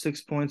additionally have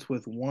 6 points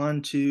with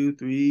 1, 2,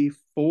 3,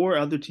 4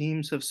 other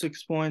teams have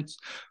 6 points.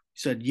 We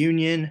said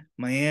Union,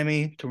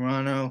 Miami,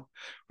 Toronto,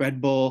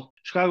 Red Bull,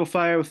 Chicago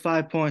Fire with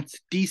 5 points,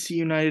 DC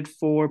United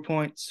 4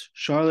 points,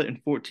 Charlotte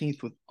in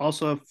 14th with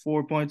also have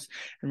 4 points,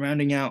 and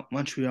rounding out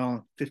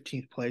Montreal in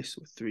 15th place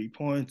with 3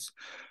 points.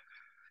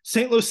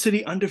 St. Louis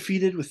City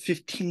undefeated with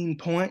 15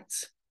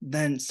 points.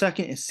 Then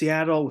second is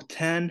Seattle with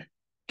 10.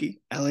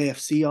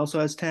 LAFC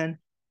also has 10.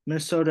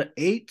 Minnesota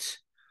 8.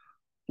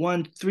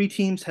 3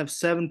 teams have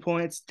 7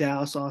 points,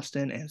 Dallas,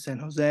 Austin, and San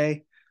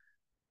Jose.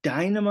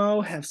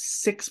 Dynamo have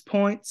 6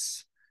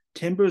 points.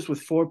 Timbers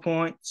with 4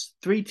 points.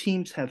 3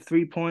 teams have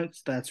 3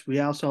 points. That's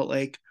Real Salt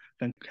Lake,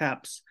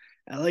 Caps,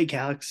 LA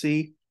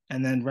Galaxy.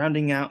 And then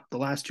rounding out the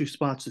last 2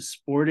 spots is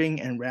Sporting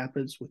and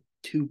Rapids with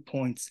 2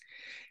 points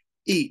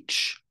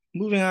each.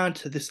 Moving on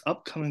to this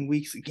upcoming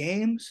week's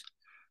games.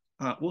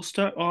 We'll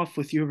start off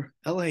with your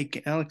LA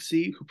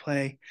Galaxy, who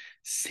play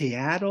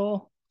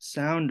Seattle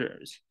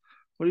Sounders.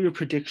 What are your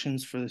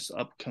predictions for this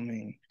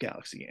upcoming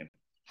Galaxy game?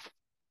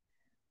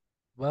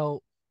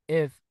 Well,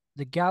 if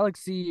the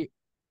Galaxy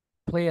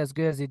play as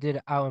good as they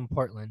did out in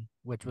Portland,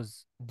 which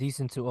was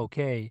decent to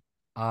okay,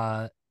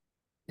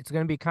 it's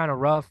gonna be kind of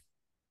rough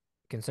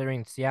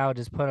considering Seattle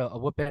just put a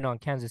whooping on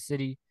Kansas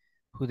City,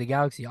 who the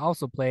Galaxy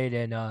also played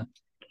and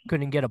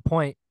couldn't get a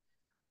point.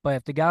 But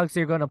if the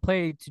Galaxy are gonna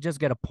play to just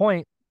get a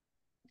point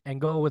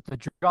and go with the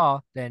draw,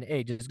 then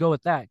hey, just go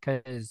with that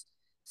because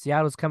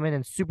Seattle's coming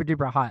in super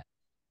duper hot.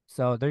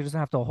 So they're just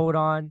gonna have to hold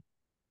on.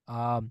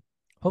 Um,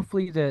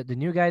 Hopefully the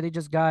new guy they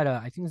just got,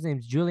 I think his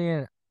name's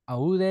Julian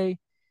Aude.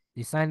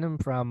 They signed him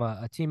from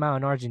a team out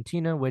in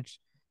Argentina, which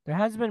there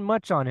hasn't been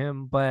much on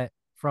him, but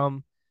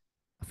from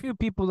a few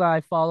people that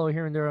I follow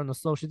here and there on the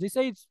socials, they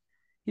say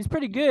he's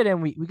pretty good,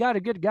 and we got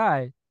a good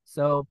guy.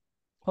 So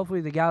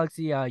hopefully the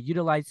Galaxy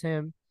utilize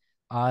him.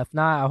 If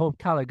not, I hope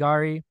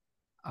Caligari,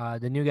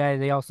 the new guy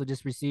they also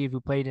just received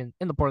who played in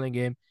the Portland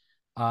game,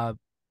 uh,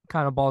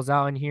 kind of balls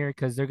out in here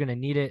because they're gonna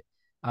need it.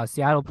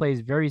 Seattle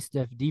plays very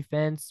stiff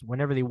defense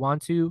whenever they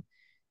want to,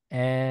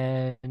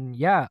 and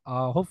yeah,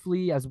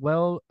 hopefully as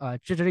well,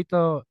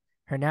 Chicharito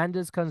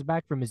Hernandez comes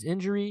back from his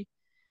injury,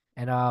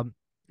 and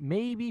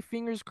maybe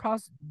fingers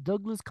crossed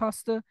Douglas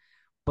Costa,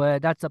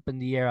 but that's up in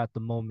the air at the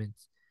moment.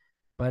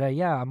 But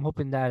yeah, I'm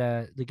hoping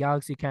that the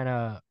Galaxy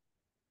can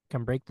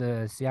break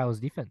the Seattle's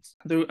defense.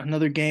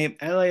 Another game,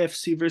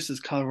 LAFC versus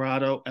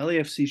Colorado.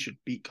 LAFC should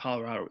beat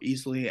Colorado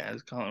easily,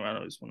 as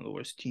Colorado is one of the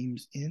worst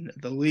teams in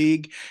the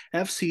league.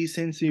 FC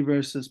Cincy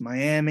versus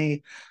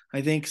Miami.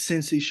 I think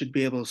Cincy should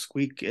be able to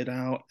squeak it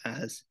out,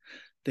 as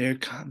they're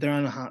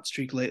on a hot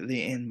streak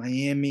lately, and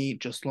Miami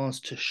just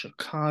lost to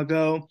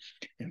Chicago.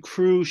 And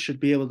Crew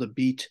should be able to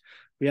beat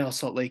Real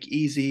Salt Lake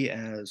easy,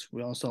 as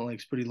Real Salt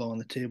Lake's pretty low on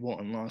the table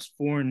and lost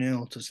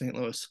 4-0 to St.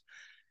 Louis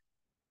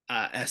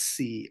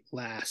SC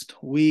last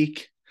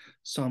week.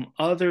 The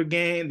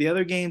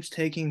other games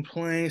taking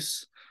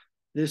place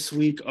this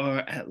week are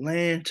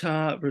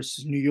Atlanta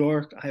versus New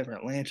York. I have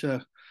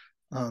Atlanta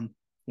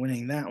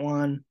winning that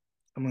one,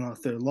 coming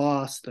off their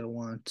loss. They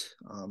want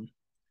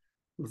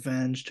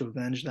revenge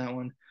that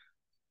one.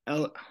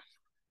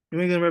 New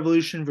England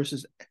Revolution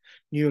versus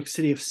New York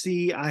City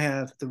FC. I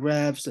have the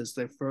Revs as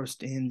their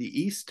first in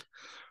the East.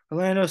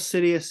 Orlando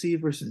City SC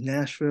versus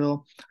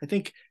Nashville. I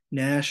think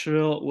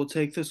Nashville will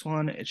take this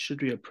one. It should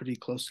be a pretty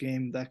close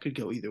game. That could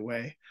go either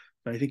way,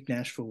 but I think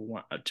Nashville will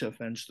want to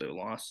avenge their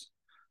loss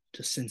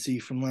to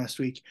Cincy from last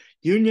week.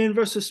 Union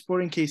versus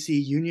Sporting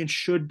KC. Union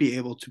should be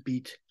able to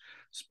beat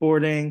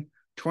Sporting.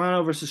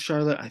 Toronto versus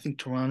Charlotte. I think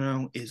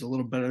Toronto is a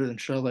little better than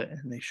Charlotte,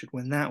 and they should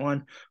win that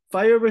one.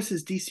 Fire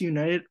versus DC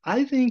United.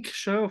 I think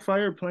Charlotte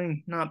Fire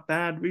playing not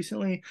bad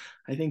recently.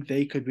 I think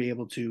they could be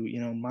able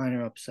to,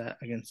 minor upset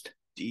against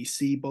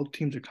DC. Both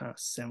teams are kind of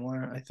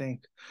similar, I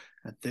think,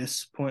 at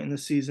this point in the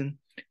season.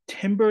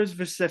 Timbers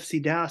versus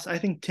FC Dallas. I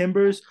think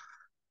Timbers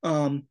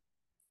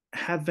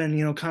have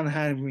been, kind of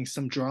having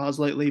some draws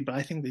lately, but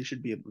I think they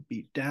should be able to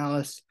beat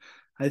Dallas.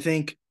 I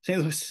think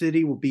St. Louis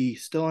City will be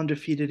still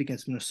undefeated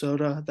against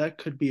Minnesota. That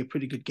could be a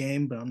pretty good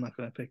game, but I'm not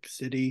going to pick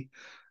City.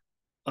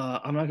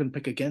 I'm not going to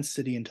pick against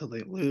City until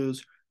they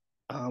lose.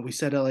 We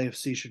said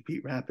LAFC should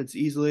beat Rapids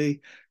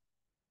easily.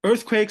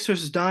 Earthquakes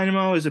versus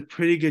Dynamo is a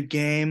pretty good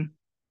game.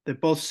 They're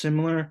both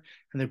similar,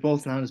 and they're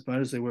both not as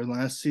bad as they were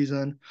last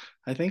season.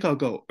 I think I'll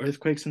go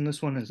Earthquakes in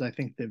this one, as I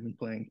think they've been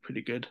playing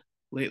pretty good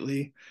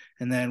lately.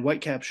 And then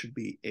Whitecaps should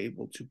be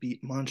able to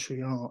beat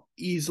Montreal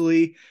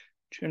easily.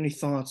 Do you have any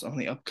thoughts on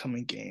the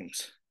upcoming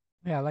games?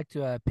 Yeah, I'd like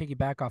to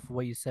piggyback off of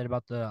what you said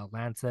about the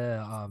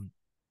Atlanta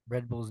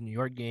Red Bulls New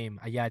York game.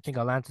 Yeah, I think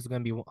Atlanta's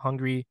going to be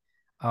hungry.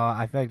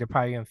 I feel like they're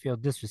probably going to feel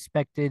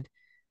disrespected,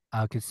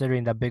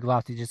 considering that big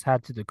loss they just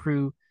had to the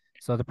Crew.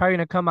 So they're probably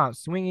going to come out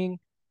swinging.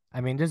 I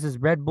mean, this is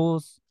Red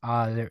Bulls.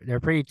 They're a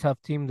pretty tough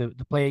team to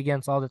play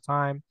against all the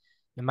time,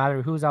 no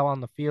matter who's out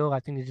on the field. I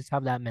think they just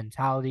have that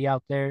mentality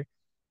out there,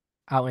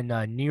 out in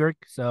New York.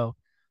 So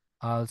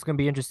it's going to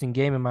be an interesting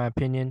game, in my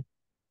opinion.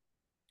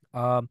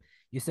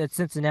 You said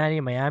Cincinnati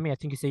and Miami. I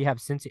think you say you have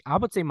Cincy. I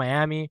would say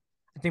Miami.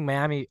 I think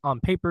Miami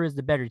on paper is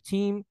the better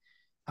team.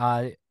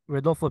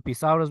 Rodolfo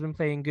Pizarro's been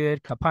playing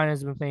good.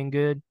 Campana's been playing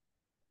good.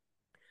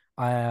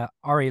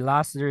 Ari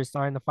Lassiter is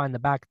starting to find the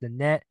back of the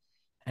net.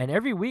 And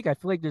every week, I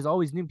feel like there's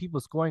always new people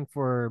scoring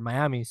for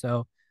Miami.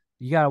 So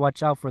you got to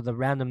watch out for the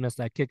randomness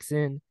that kicks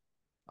in.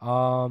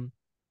 Um,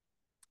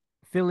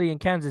 Philly and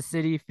Kansas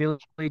City. Philly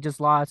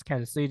just lost.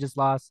 Kansas City just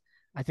lost.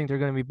 I think they're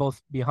going to be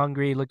both be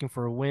hungry, looking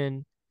for a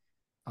win.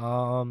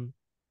 Um,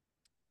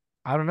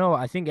 I don't know.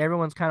 I think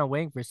everyone's kind of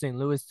waiting for St.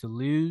 Louis to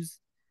lose.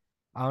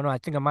 I don't know. I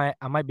think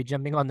I might be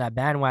jumping on that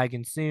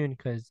bandwagon soon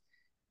because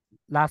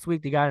last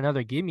week they got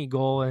another gimme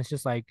goal, and it's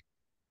just like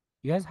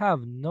you guys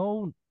have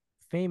no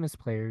famous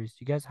players.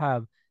 You guys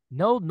have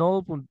no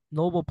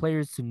noble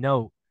players to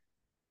note,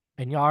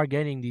 and y'all are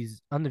getting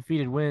these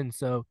undefeated wins.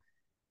 So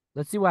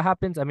let's see what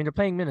happens. I mean, they're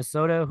playing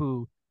Minnesota,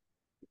 who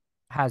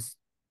has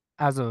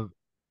as a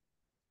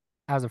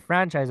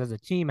franchise, as a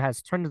team,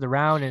 has turned it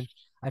around, and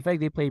I feel like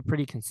they played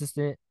pretty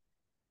consistent.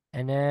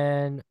 And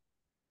then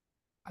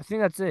I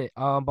think that's it.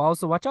 But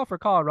also watch out for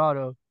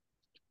Colorado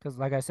because,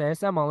 like I said,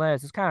 it's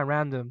MLS. It's kind of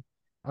random,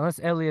 unless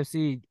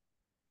LAFC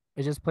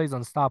it just plays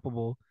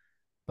unstoppable.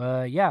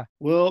 But yeah,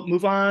 We'll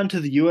move on to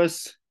the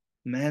U.S.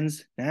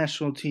 men's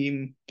national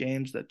team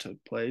games that took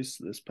place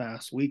this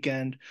past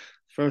weekend.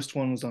 First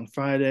one was on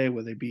Friday,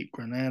 where they beat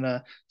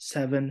Grenada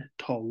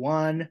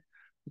 7-1.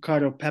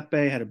 Ricardo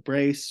Pepe had a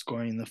brace,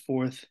 scoring in the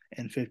 4th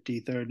and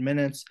 53rd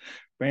minutes.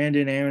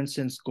 Brandon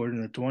Aronson scored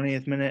in the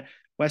 20th minute.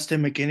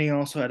 Weston McKinney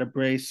also had a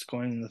brace,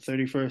 scoring in the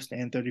 31st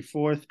and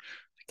 34th.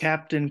 The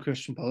captain,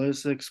 Christian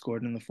Pulisic,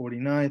 scored in the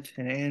 49th.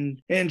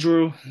 And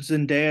Andrew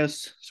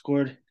Zendejas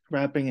scored,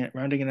 rounding it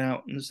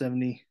out in the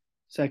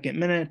 72nd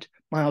minute.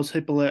 Miles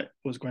Hippolyte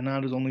was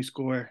Granada's only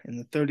scorer in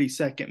the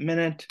 32nd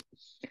minute.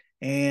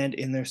 And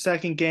in their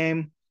second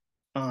game,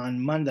 on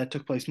Monday that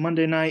took place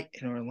Monday night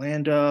in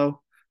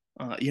Orlando.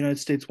 United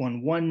States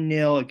won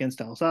 1-0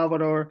 against El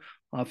Salvador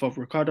off of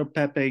Ricardo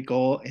Pepe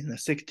goal in the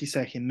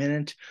 62nd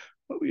minute.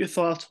 What were your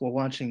thoughts while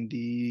watching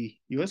the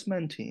U.S.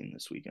 men team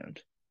this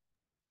weekend?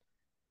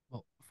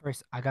 Well,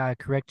 first I gotta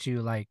correct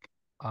you, like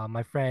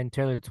my friend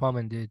Taylor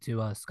Twellman did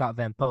to Scott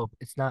Van Pope.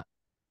 It's not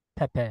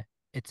Pepe,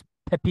 it's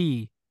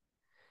Pepe.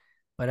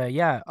 But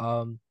yeah,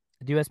 the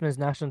U.S. men's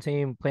national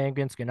team playing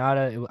against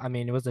Grenada. I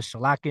mean, it was a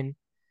shellacking.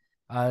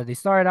 They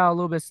started out a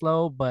little bit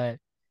slow, but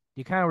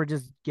they kind of were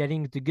just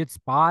getting to good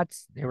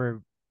spots. They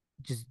were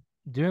just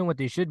doing what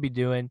they should be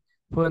doing,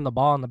 putting the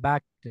ball in the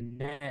back of the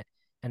net.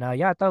 And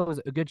yeah, I thought it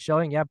was a good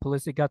showing. Yeah,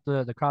 Pulisic got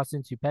the cross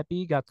into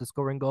Pepe, got the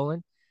scoring goal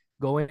in.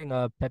 Going,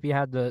 Pepe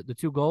had the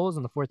two goals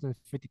in the fourth and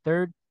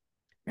 53rd.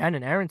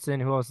 Brandon Aronson,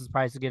 who was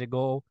surprised to get a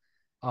goal.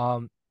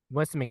 Um,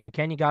 Weston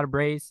McKennie got a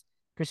brace.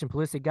 Christian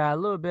Pulisic got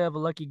a little bit of a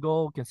lucky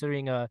goal,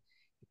 considering the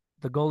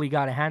goalie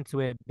got a hand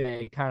to it, but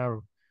it kind of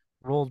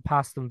rolled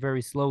past them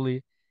very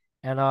slowly.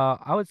 And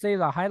I would say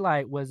the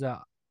highlight was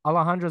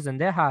Alejandro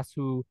Zendejas,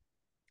 who,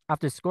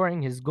 after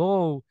scoring his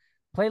goal,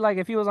 played like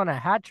if he was on a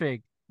hat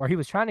trick or he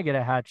was trying to get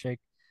a hat trick.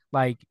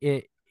 Like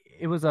it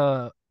was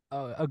a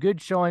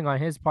good showing on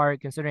his part,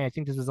 considering I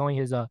think this was only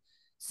his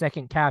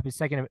second cap, his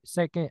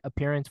second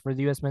appearance for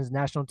the U.S. men's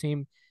national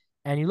team,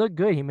 and he looked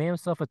good. He made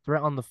himself a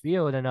threat on the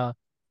field, and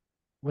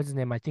what's his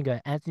name? I think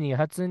Anthony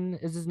Hudson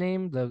is his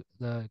name,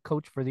 the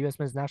coach for the U.S.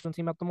 men's national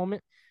team at the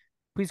moment.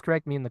 Please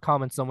correct me in the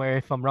comments somewhere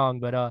if I'm wrong,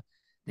 but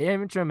the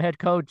interim head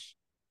coach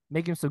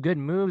making some good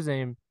moves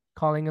and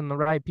calling in the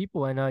right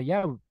people, and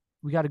yeah,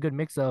 we got a good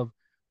mix of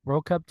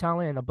World Cup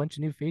talent and a bunch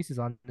of new faces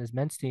on this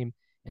men's team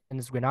in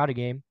this Grenada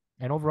game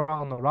and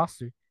overall on the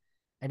roster.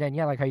 And then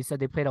yeah, like how you said,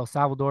 they played El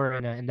Salvador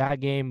in that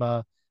game.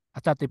 I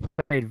thought they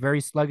played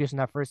very sluggish in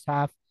that first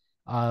half.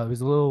 It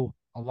was a little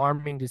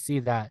alarming to see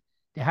that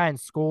they hadn't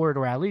scored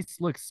or at least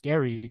looked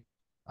scary,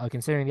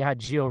 considering they had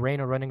Gio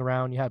Reyna running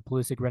around, you had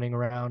Pulisic running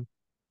around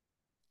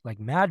like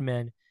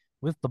madmen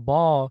with the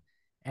ball,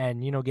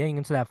 and getting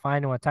into that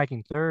final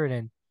attacking third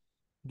and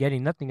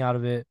getting nothing out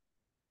of it.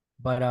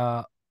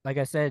 But like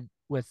I said,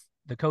 with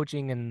the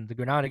coaching and the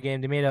Granada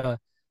game, they made a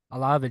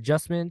lot of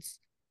adjustments.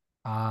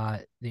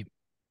 They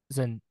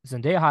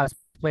Zendejas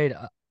played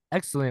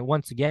excellent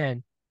once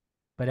again,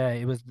 but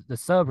it was the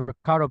sub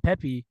Ricardo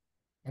Pepe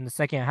in the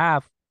second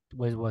half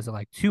was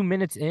like 2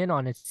 minutes in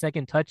on his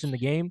second touch in the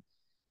game,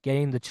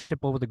 getting the chip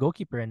over the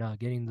goalkeeper and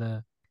getting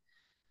the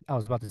I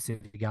was about to say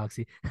the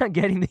Galaxy,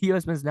 getting the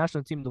U.S. men's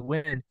national team to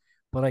win.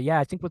 But yeah,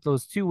 I think with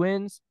those two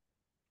wins,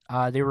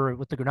 they were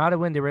with the Granada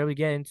win, they were able to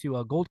get into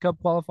a Gold Cup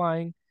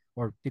qualifying,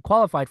 or they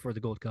qualified for the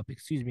Gold Cup,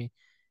 excuse me.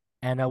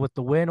 And with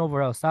the win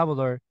over El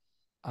Salvador,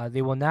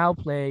 they will now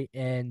play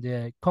in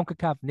the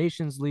CONCACAF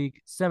Nations League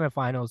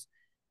semifinals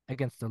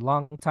against their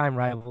longtime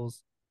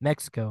rivals,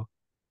 Mexico.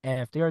 And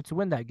if they are to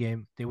win that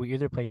game, they will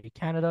either play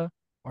Canada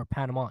or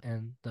Panama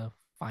in the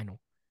final.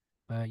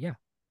 Yeah.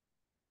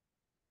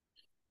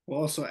 We'll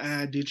also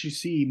add, did you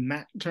see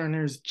Matt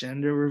Turner's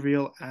gender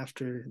reveal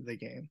after the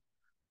game?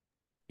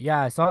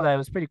 Yeah, I saw that. It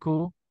was pretty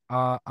cool.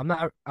 I'm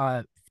not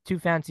too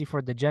fancy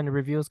for the gender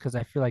reveals because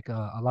I feel like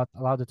a lot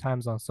of the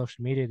times on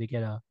social media they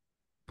get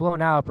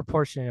blown out of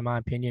proportion in my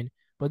opinion.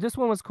 But this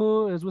one was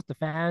cool. It was with the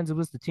fans. It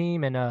was the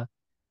team, and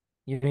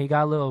he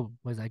got a little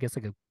was I guess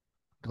like a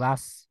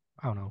glass.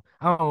 I don't know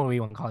what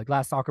you want to call it.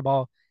 Glass soccer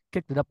ball.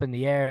 Kicked it up in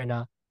the air,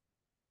 and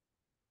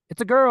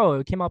it's a girl.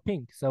 It came out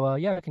pink. So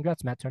yeah,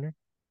 congrats, Matt Turner.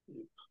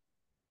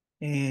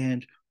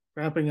 And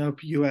wrapping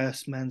up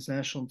U.S. men's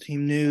national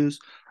team news,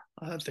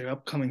 their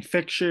upcoming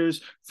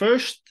fixtures.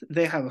 First,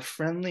 they have a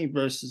friendly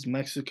versus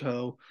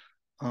Mexico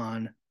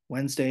on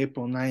Wednesday,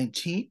 April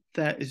 19th.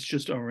 That is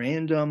just a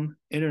random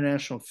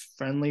international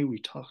friendly. We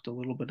talked a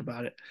little bit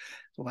about it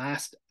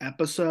last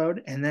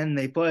episode. And then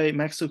they play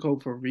Mexico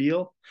for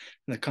real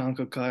in the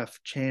CONCACAF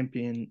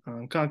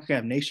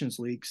Nations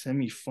League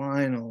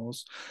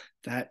semifinals.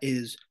 That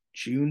is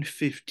June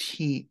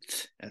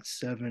 15th at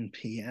 7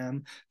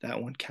 p.m.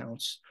 That one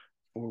counts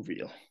for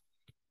real.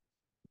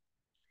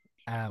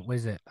 What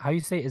is it? How you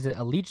say? Is it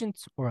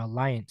Allegiant or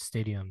Alliance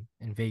Stadium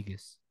in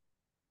Vegas?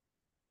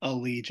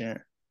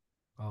 Allegiant.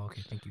 Oh,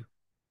 okay. Thank you.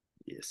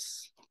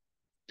 Yes.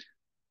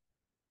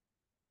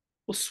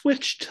 We'll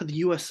switch to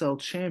the USL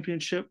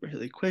Championship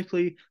really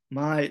quickly.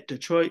 My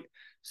Detroit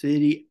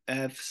City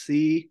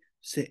FC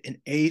sit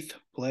in 8th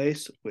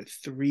place with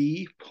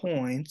 3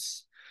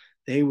 points.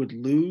 They would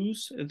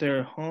lose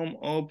their home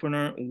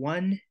opener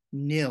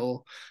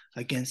 1-0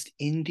 against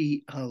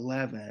Indy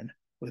 11,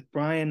 with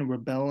Brian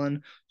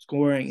Rebellin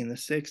scoring in the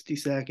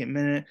 62nd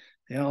minute.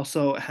 They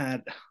also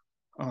had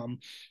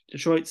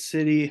Detroit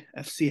City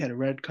FC had a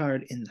red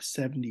card in the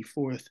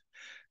 74th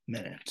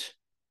minute.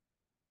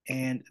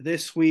 And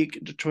this week,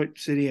 Detroit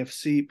City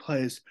FC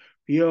plays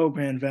Rio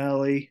Grande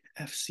Valley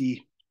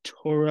FC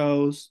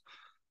Toros.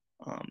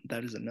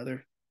 That is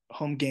another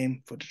home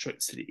game for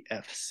Detroit City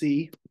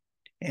FC.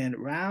 And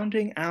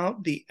rounding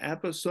out the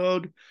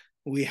episode,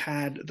 we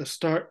had the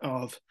start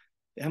of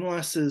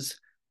MLS's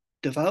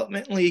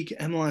Development League,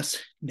 MLS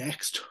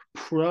Next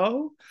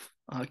Pro.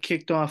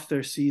 kicked off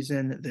their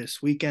season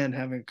this weekend,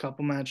 having a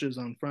couple matches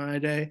on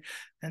Friday,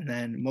 and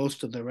then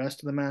most of the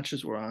rest of the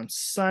matches were on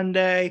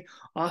Sunday.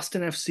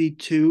 Austin FC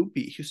 2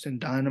 beat Houston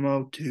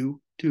Dynamo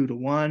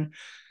 2-1.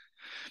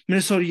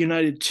 Minnesota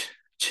United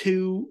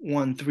 2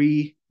 won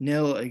 3-0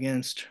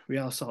 against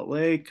Real Salt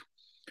Lake.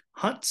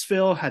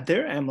 Huntsville had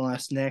their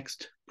MLS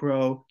Next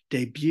Pro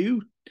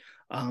debut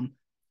um,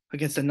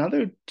 against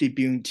another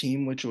debuting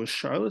team, which was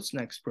Charlotte's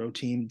Next Pro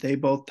team. They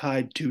both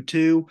tied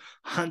 2-2.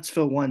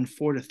 Huntsville won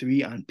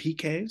 4-3 on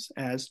PKs.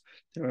 As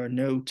there are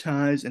no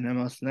ties in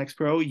MLS Next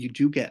Pro, you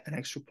do get an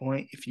extra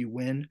point if you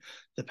win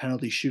the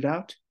penalty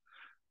shootout.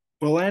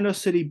 Orlando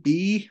City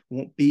B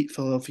won't beat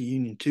Philadelphia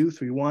Union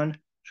 2-3-1.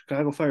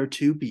 Chicago Fire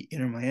 2 beat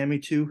Inter Miami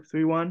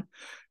 2-3-1.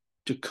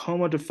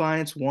 Tacoma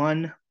Defiance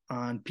won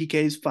on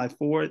PKs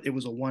 5-4. It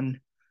was a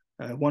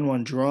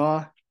 1-1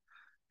 draw.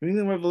 New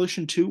England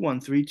Revolution 2 won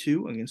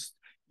 3-2 against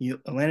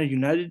Atlanta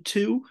United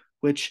 2,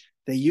 which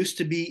they used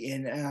to be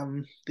in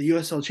the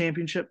USL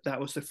Championship. That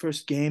was the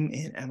first game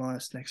in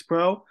MLS Next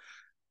Pro.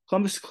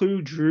 Columbus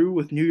Crew drew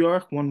with New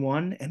York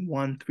 1-1 and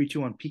won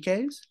 3-2 on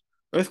PKs.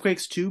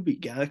 Earthquakes 2 beat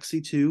Galaxy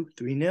 2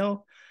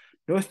 3-0.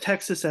 North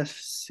Texas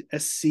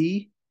SC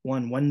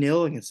won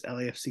 1-0 against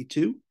LAFC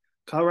 2.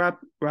 Colorado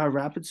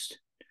Rapids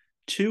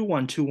 2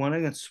 won 2-1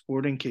 against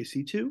Sporting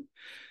KC 2.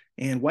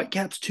 And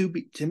Whitecaps 2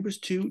 beat Timbers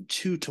 2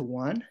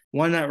 2-1.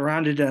 One that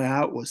rounded it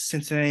out was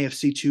Cincinnati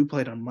FC 2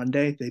 played on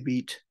Monday. They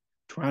beat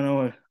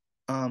Toronto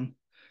 2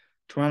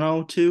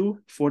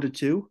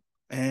 4-2.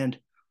 And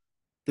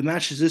the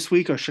matches this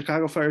week are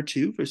Chicago Fire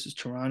 2 versus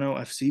Toronto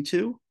FC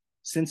 2,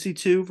 Cincy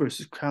 2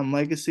 versus Crown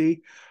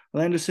Legacy,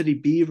 Orlando City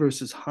B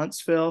versus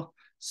Huntsville,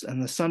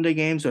 and the Sunday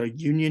games are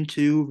Union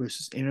 2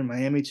 versus Inter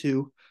Miami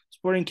 2,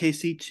 Sporting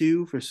KC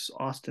 2 versus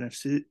Austin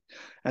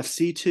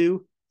FC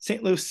 2,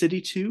 St. Louis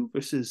City 2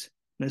 versus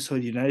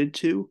Minnesota United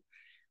 2,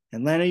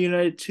 Atlanta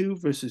United 2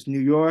 versus New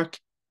York,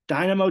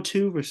 Dynamo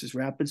 2 versus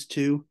Rapids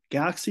 2,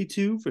 Galaxy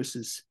 2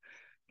 versus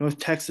North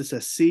Texas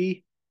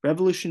SC,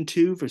 Revolution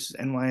 2 versus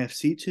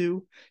NYFC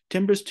 2,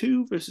 Timbers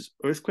 2 versus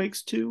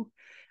Earthquakes 2,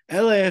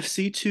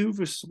 LAFC 2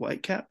 versus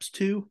Whitecaps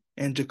 2,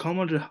 and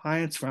Tacoma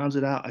Defiance rounds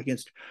it out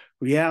against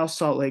Real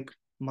Salt Lake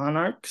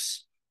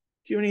Monarchs.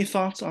 Do you have any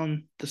thoughts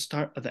on the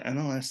start of the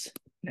MLS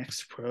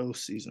Next Pro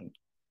season?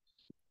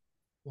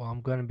 Well,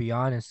 I'm gonna be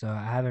honest.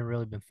 I haven't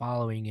really been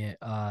following it.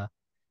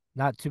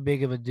 Not too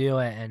big of a deal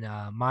in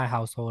my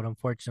household,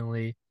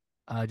 unfortunately.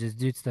 Just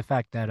due to the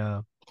fact that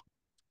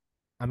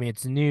I mean,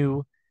 it's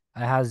new.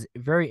 It has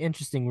very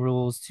interesting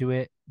rules to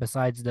it,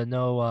 besides the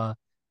no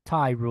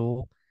tie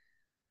rule.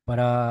 But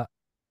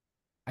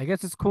I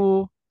guess it's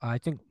cool. I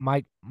think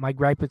my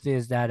gripe with it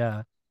is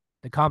that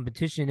the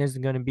competition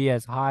isn't going to be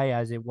as high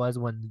as it was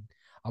when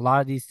a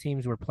lot of these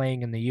teams were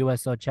playing in the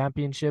USL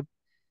Championship.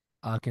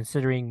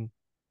 Considering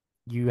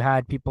you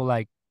had people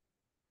like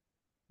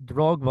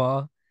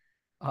Drogba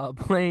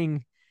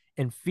playing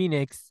in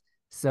Phoenix,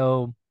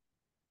 so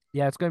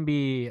yeah, it's going to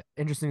be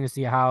interesting to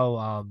see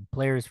how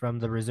players from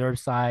the reserve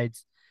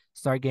sides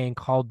start getting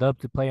called up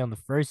to play on the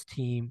first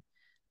team.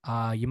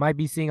 You might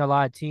be seeing a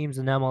lot of teams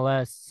in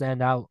MLS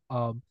send out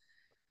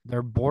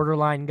their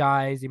borderline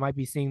guys. You might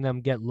be seeing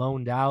them get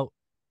loaned out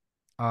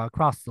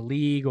across the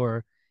league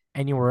or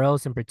anywhere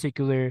else in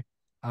particular,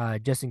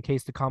 just in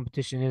case the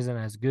competition isn't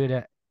as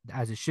good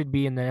as it should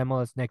be in the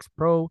MLS Next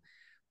Pro.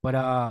 But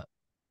I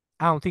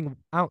don't think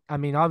I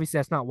mean, obviously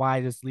that's not why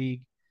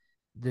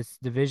this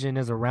division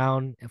is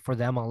around for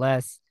the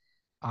MLS.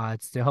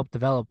 It's to help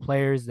develop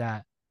players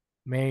that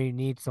may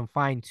need some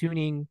fine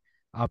tuning,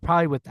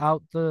 probably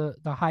without the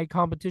high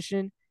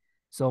competition.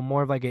 So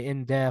more of like an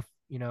in depth,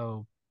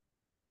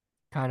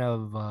 kind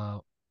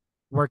of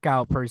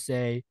workout per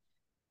se.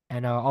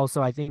 And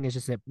also, I think it's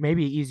just a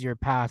maybe easier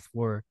path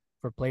for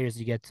players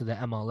to get to the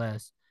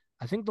MLS.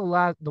 I think the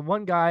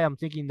one guy I'm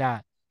thinking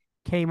that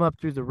came up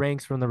through the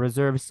ranks from the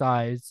reserve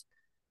sides,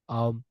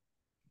 um,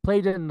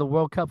 played in the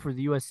World Cup for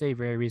the USA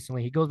very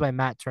recently. He goes by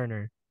Matt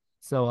Turner.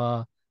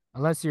 So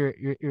unless you're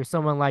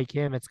someone like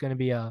him, it's going to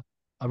be a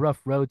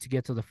rough road to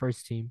get to the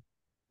first team.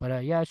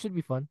 But yeah, it should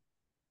be fun.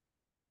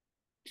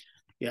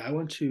 Yeah, I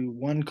went to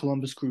one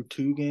Columbus Crew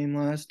 2 game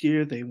last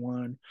year. They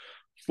won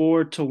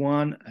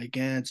 4-1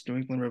 against New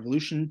England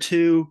Revolution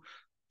 2.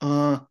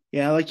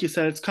 Yeah, like you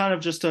said, it's kind of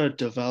just a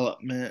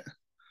development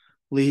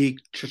league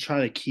to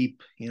try to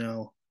keep,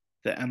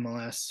 the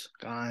MLS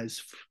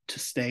guys to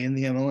stay in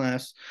the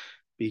MLS,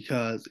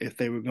 because if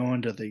they were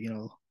going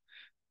to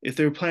if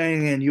they were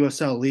playing in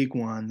USL League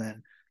One,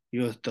 then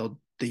the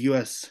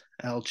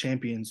USL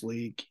Champions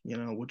League,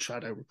 would try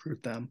to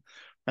recruit them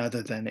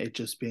rather than it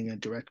just being a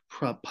direct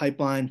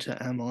pipeline to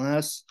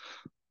MLS.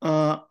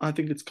 I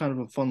think it's kind of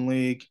a fun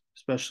league,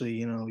 especially,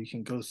 you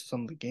can go to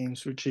some of the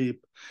games for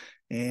cheap.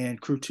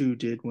 And Crew 2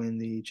 did win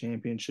the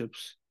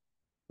championships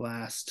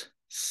last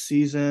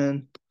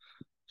season.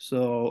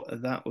 So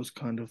that was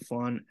kind of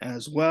fun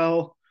as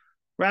well.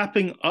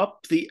 Wrapping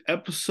up the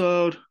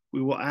episode,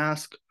 we will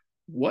ask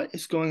what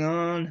is going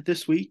on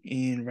this week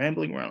in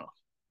Rambling Runoff.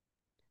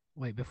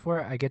 Wait,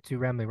 before I get to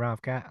Rambling Ralph,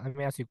 let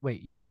me ask you.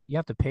 Wait, you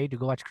have to pay to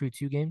go watch Crew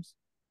 2 games?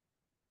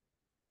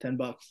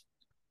 $10.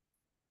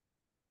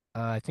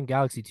 I think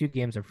Galaxy 2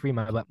 games are free,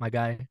 my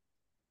guy.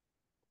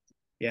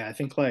 Yeah, I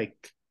think like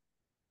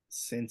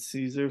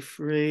Cincy's are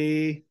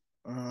free.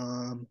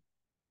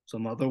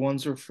 Some other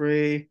ones are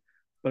free,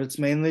 but it's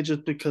mainly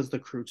just because the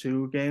Crew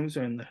 2 games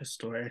are in the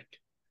historic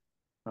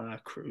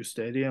Crew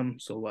Stadium.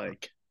 So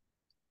like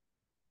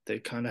they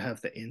kind of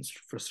have the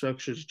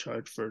infrastructure to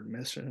charge for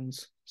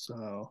admissions.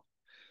 So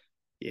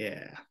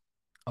yeah,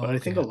 but Oh, I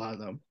think okay. a lot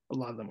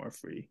of them are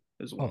free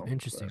as Oh, well.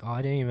 interesting. But Oh,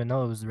 I didn't even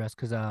know it was the rest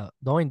because the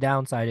only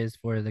downside is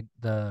for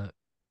the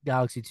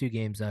Galaxy 2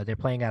 games, they're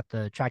playing at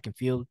the track and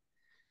field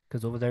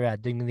because over there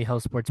at Dignity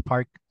Health Sports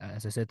Park,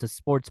 as I said, it's a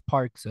sports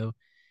park, so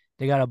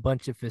they got a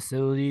bunch of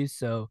facilities,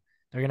 so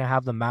they're gonna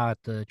have them out at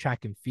the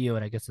track and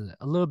field. I guess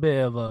a little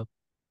bit of a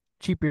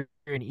cheaper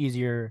and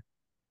easier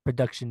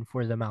production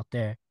for them out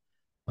there.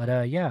 But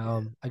yeah,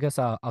 yeah, I guess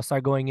I'll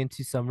start going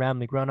into some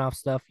rambling runoff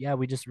stuff. Yeah,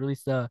 we just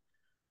released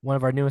one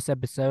of our newest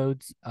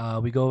episodes.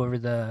 We go over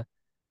the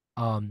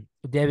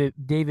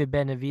David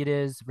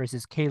Benavides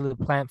versus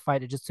Caleb Plant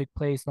fight that just took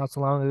place not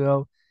so long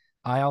ago.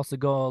 I also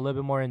go a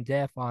little bit more in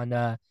depth on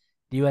the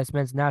U.S.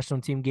 men's national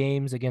team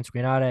games against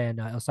Grenada and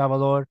El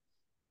Salvador.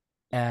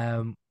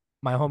 Um,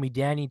 my homie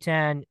Danny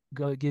Tan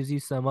gives you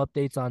some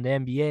updates on the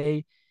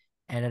NBA,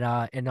 and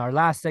in our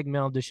last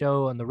segment of the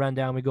show on the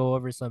rundown, we go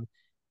over some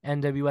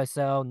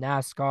NWSL,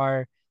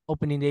 NASCAR,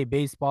 opening day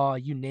baseball,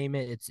 you name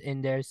it, it's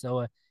in there.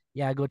 So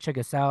yeah, go check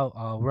us out.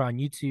 We're on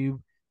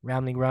YouTube,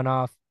 Rambling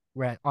Runoff.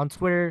 On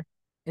Twitter,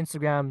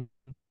 Instagram,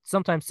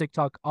 sometimes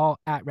TikTok, all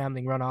at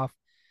Rambling Runoff.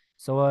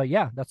 So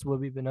yeah, that's what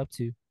we've been up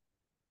to.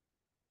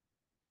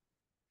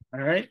 all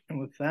right. And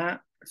with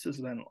that, this has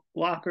been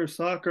Locker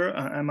Soccer,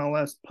 an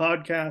MLS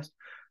podcast.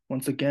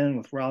 Once again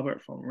with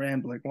Robert from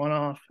Rambling One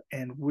Off,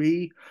 and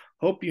we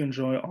hope you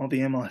enjoy all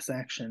the MLS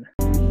action.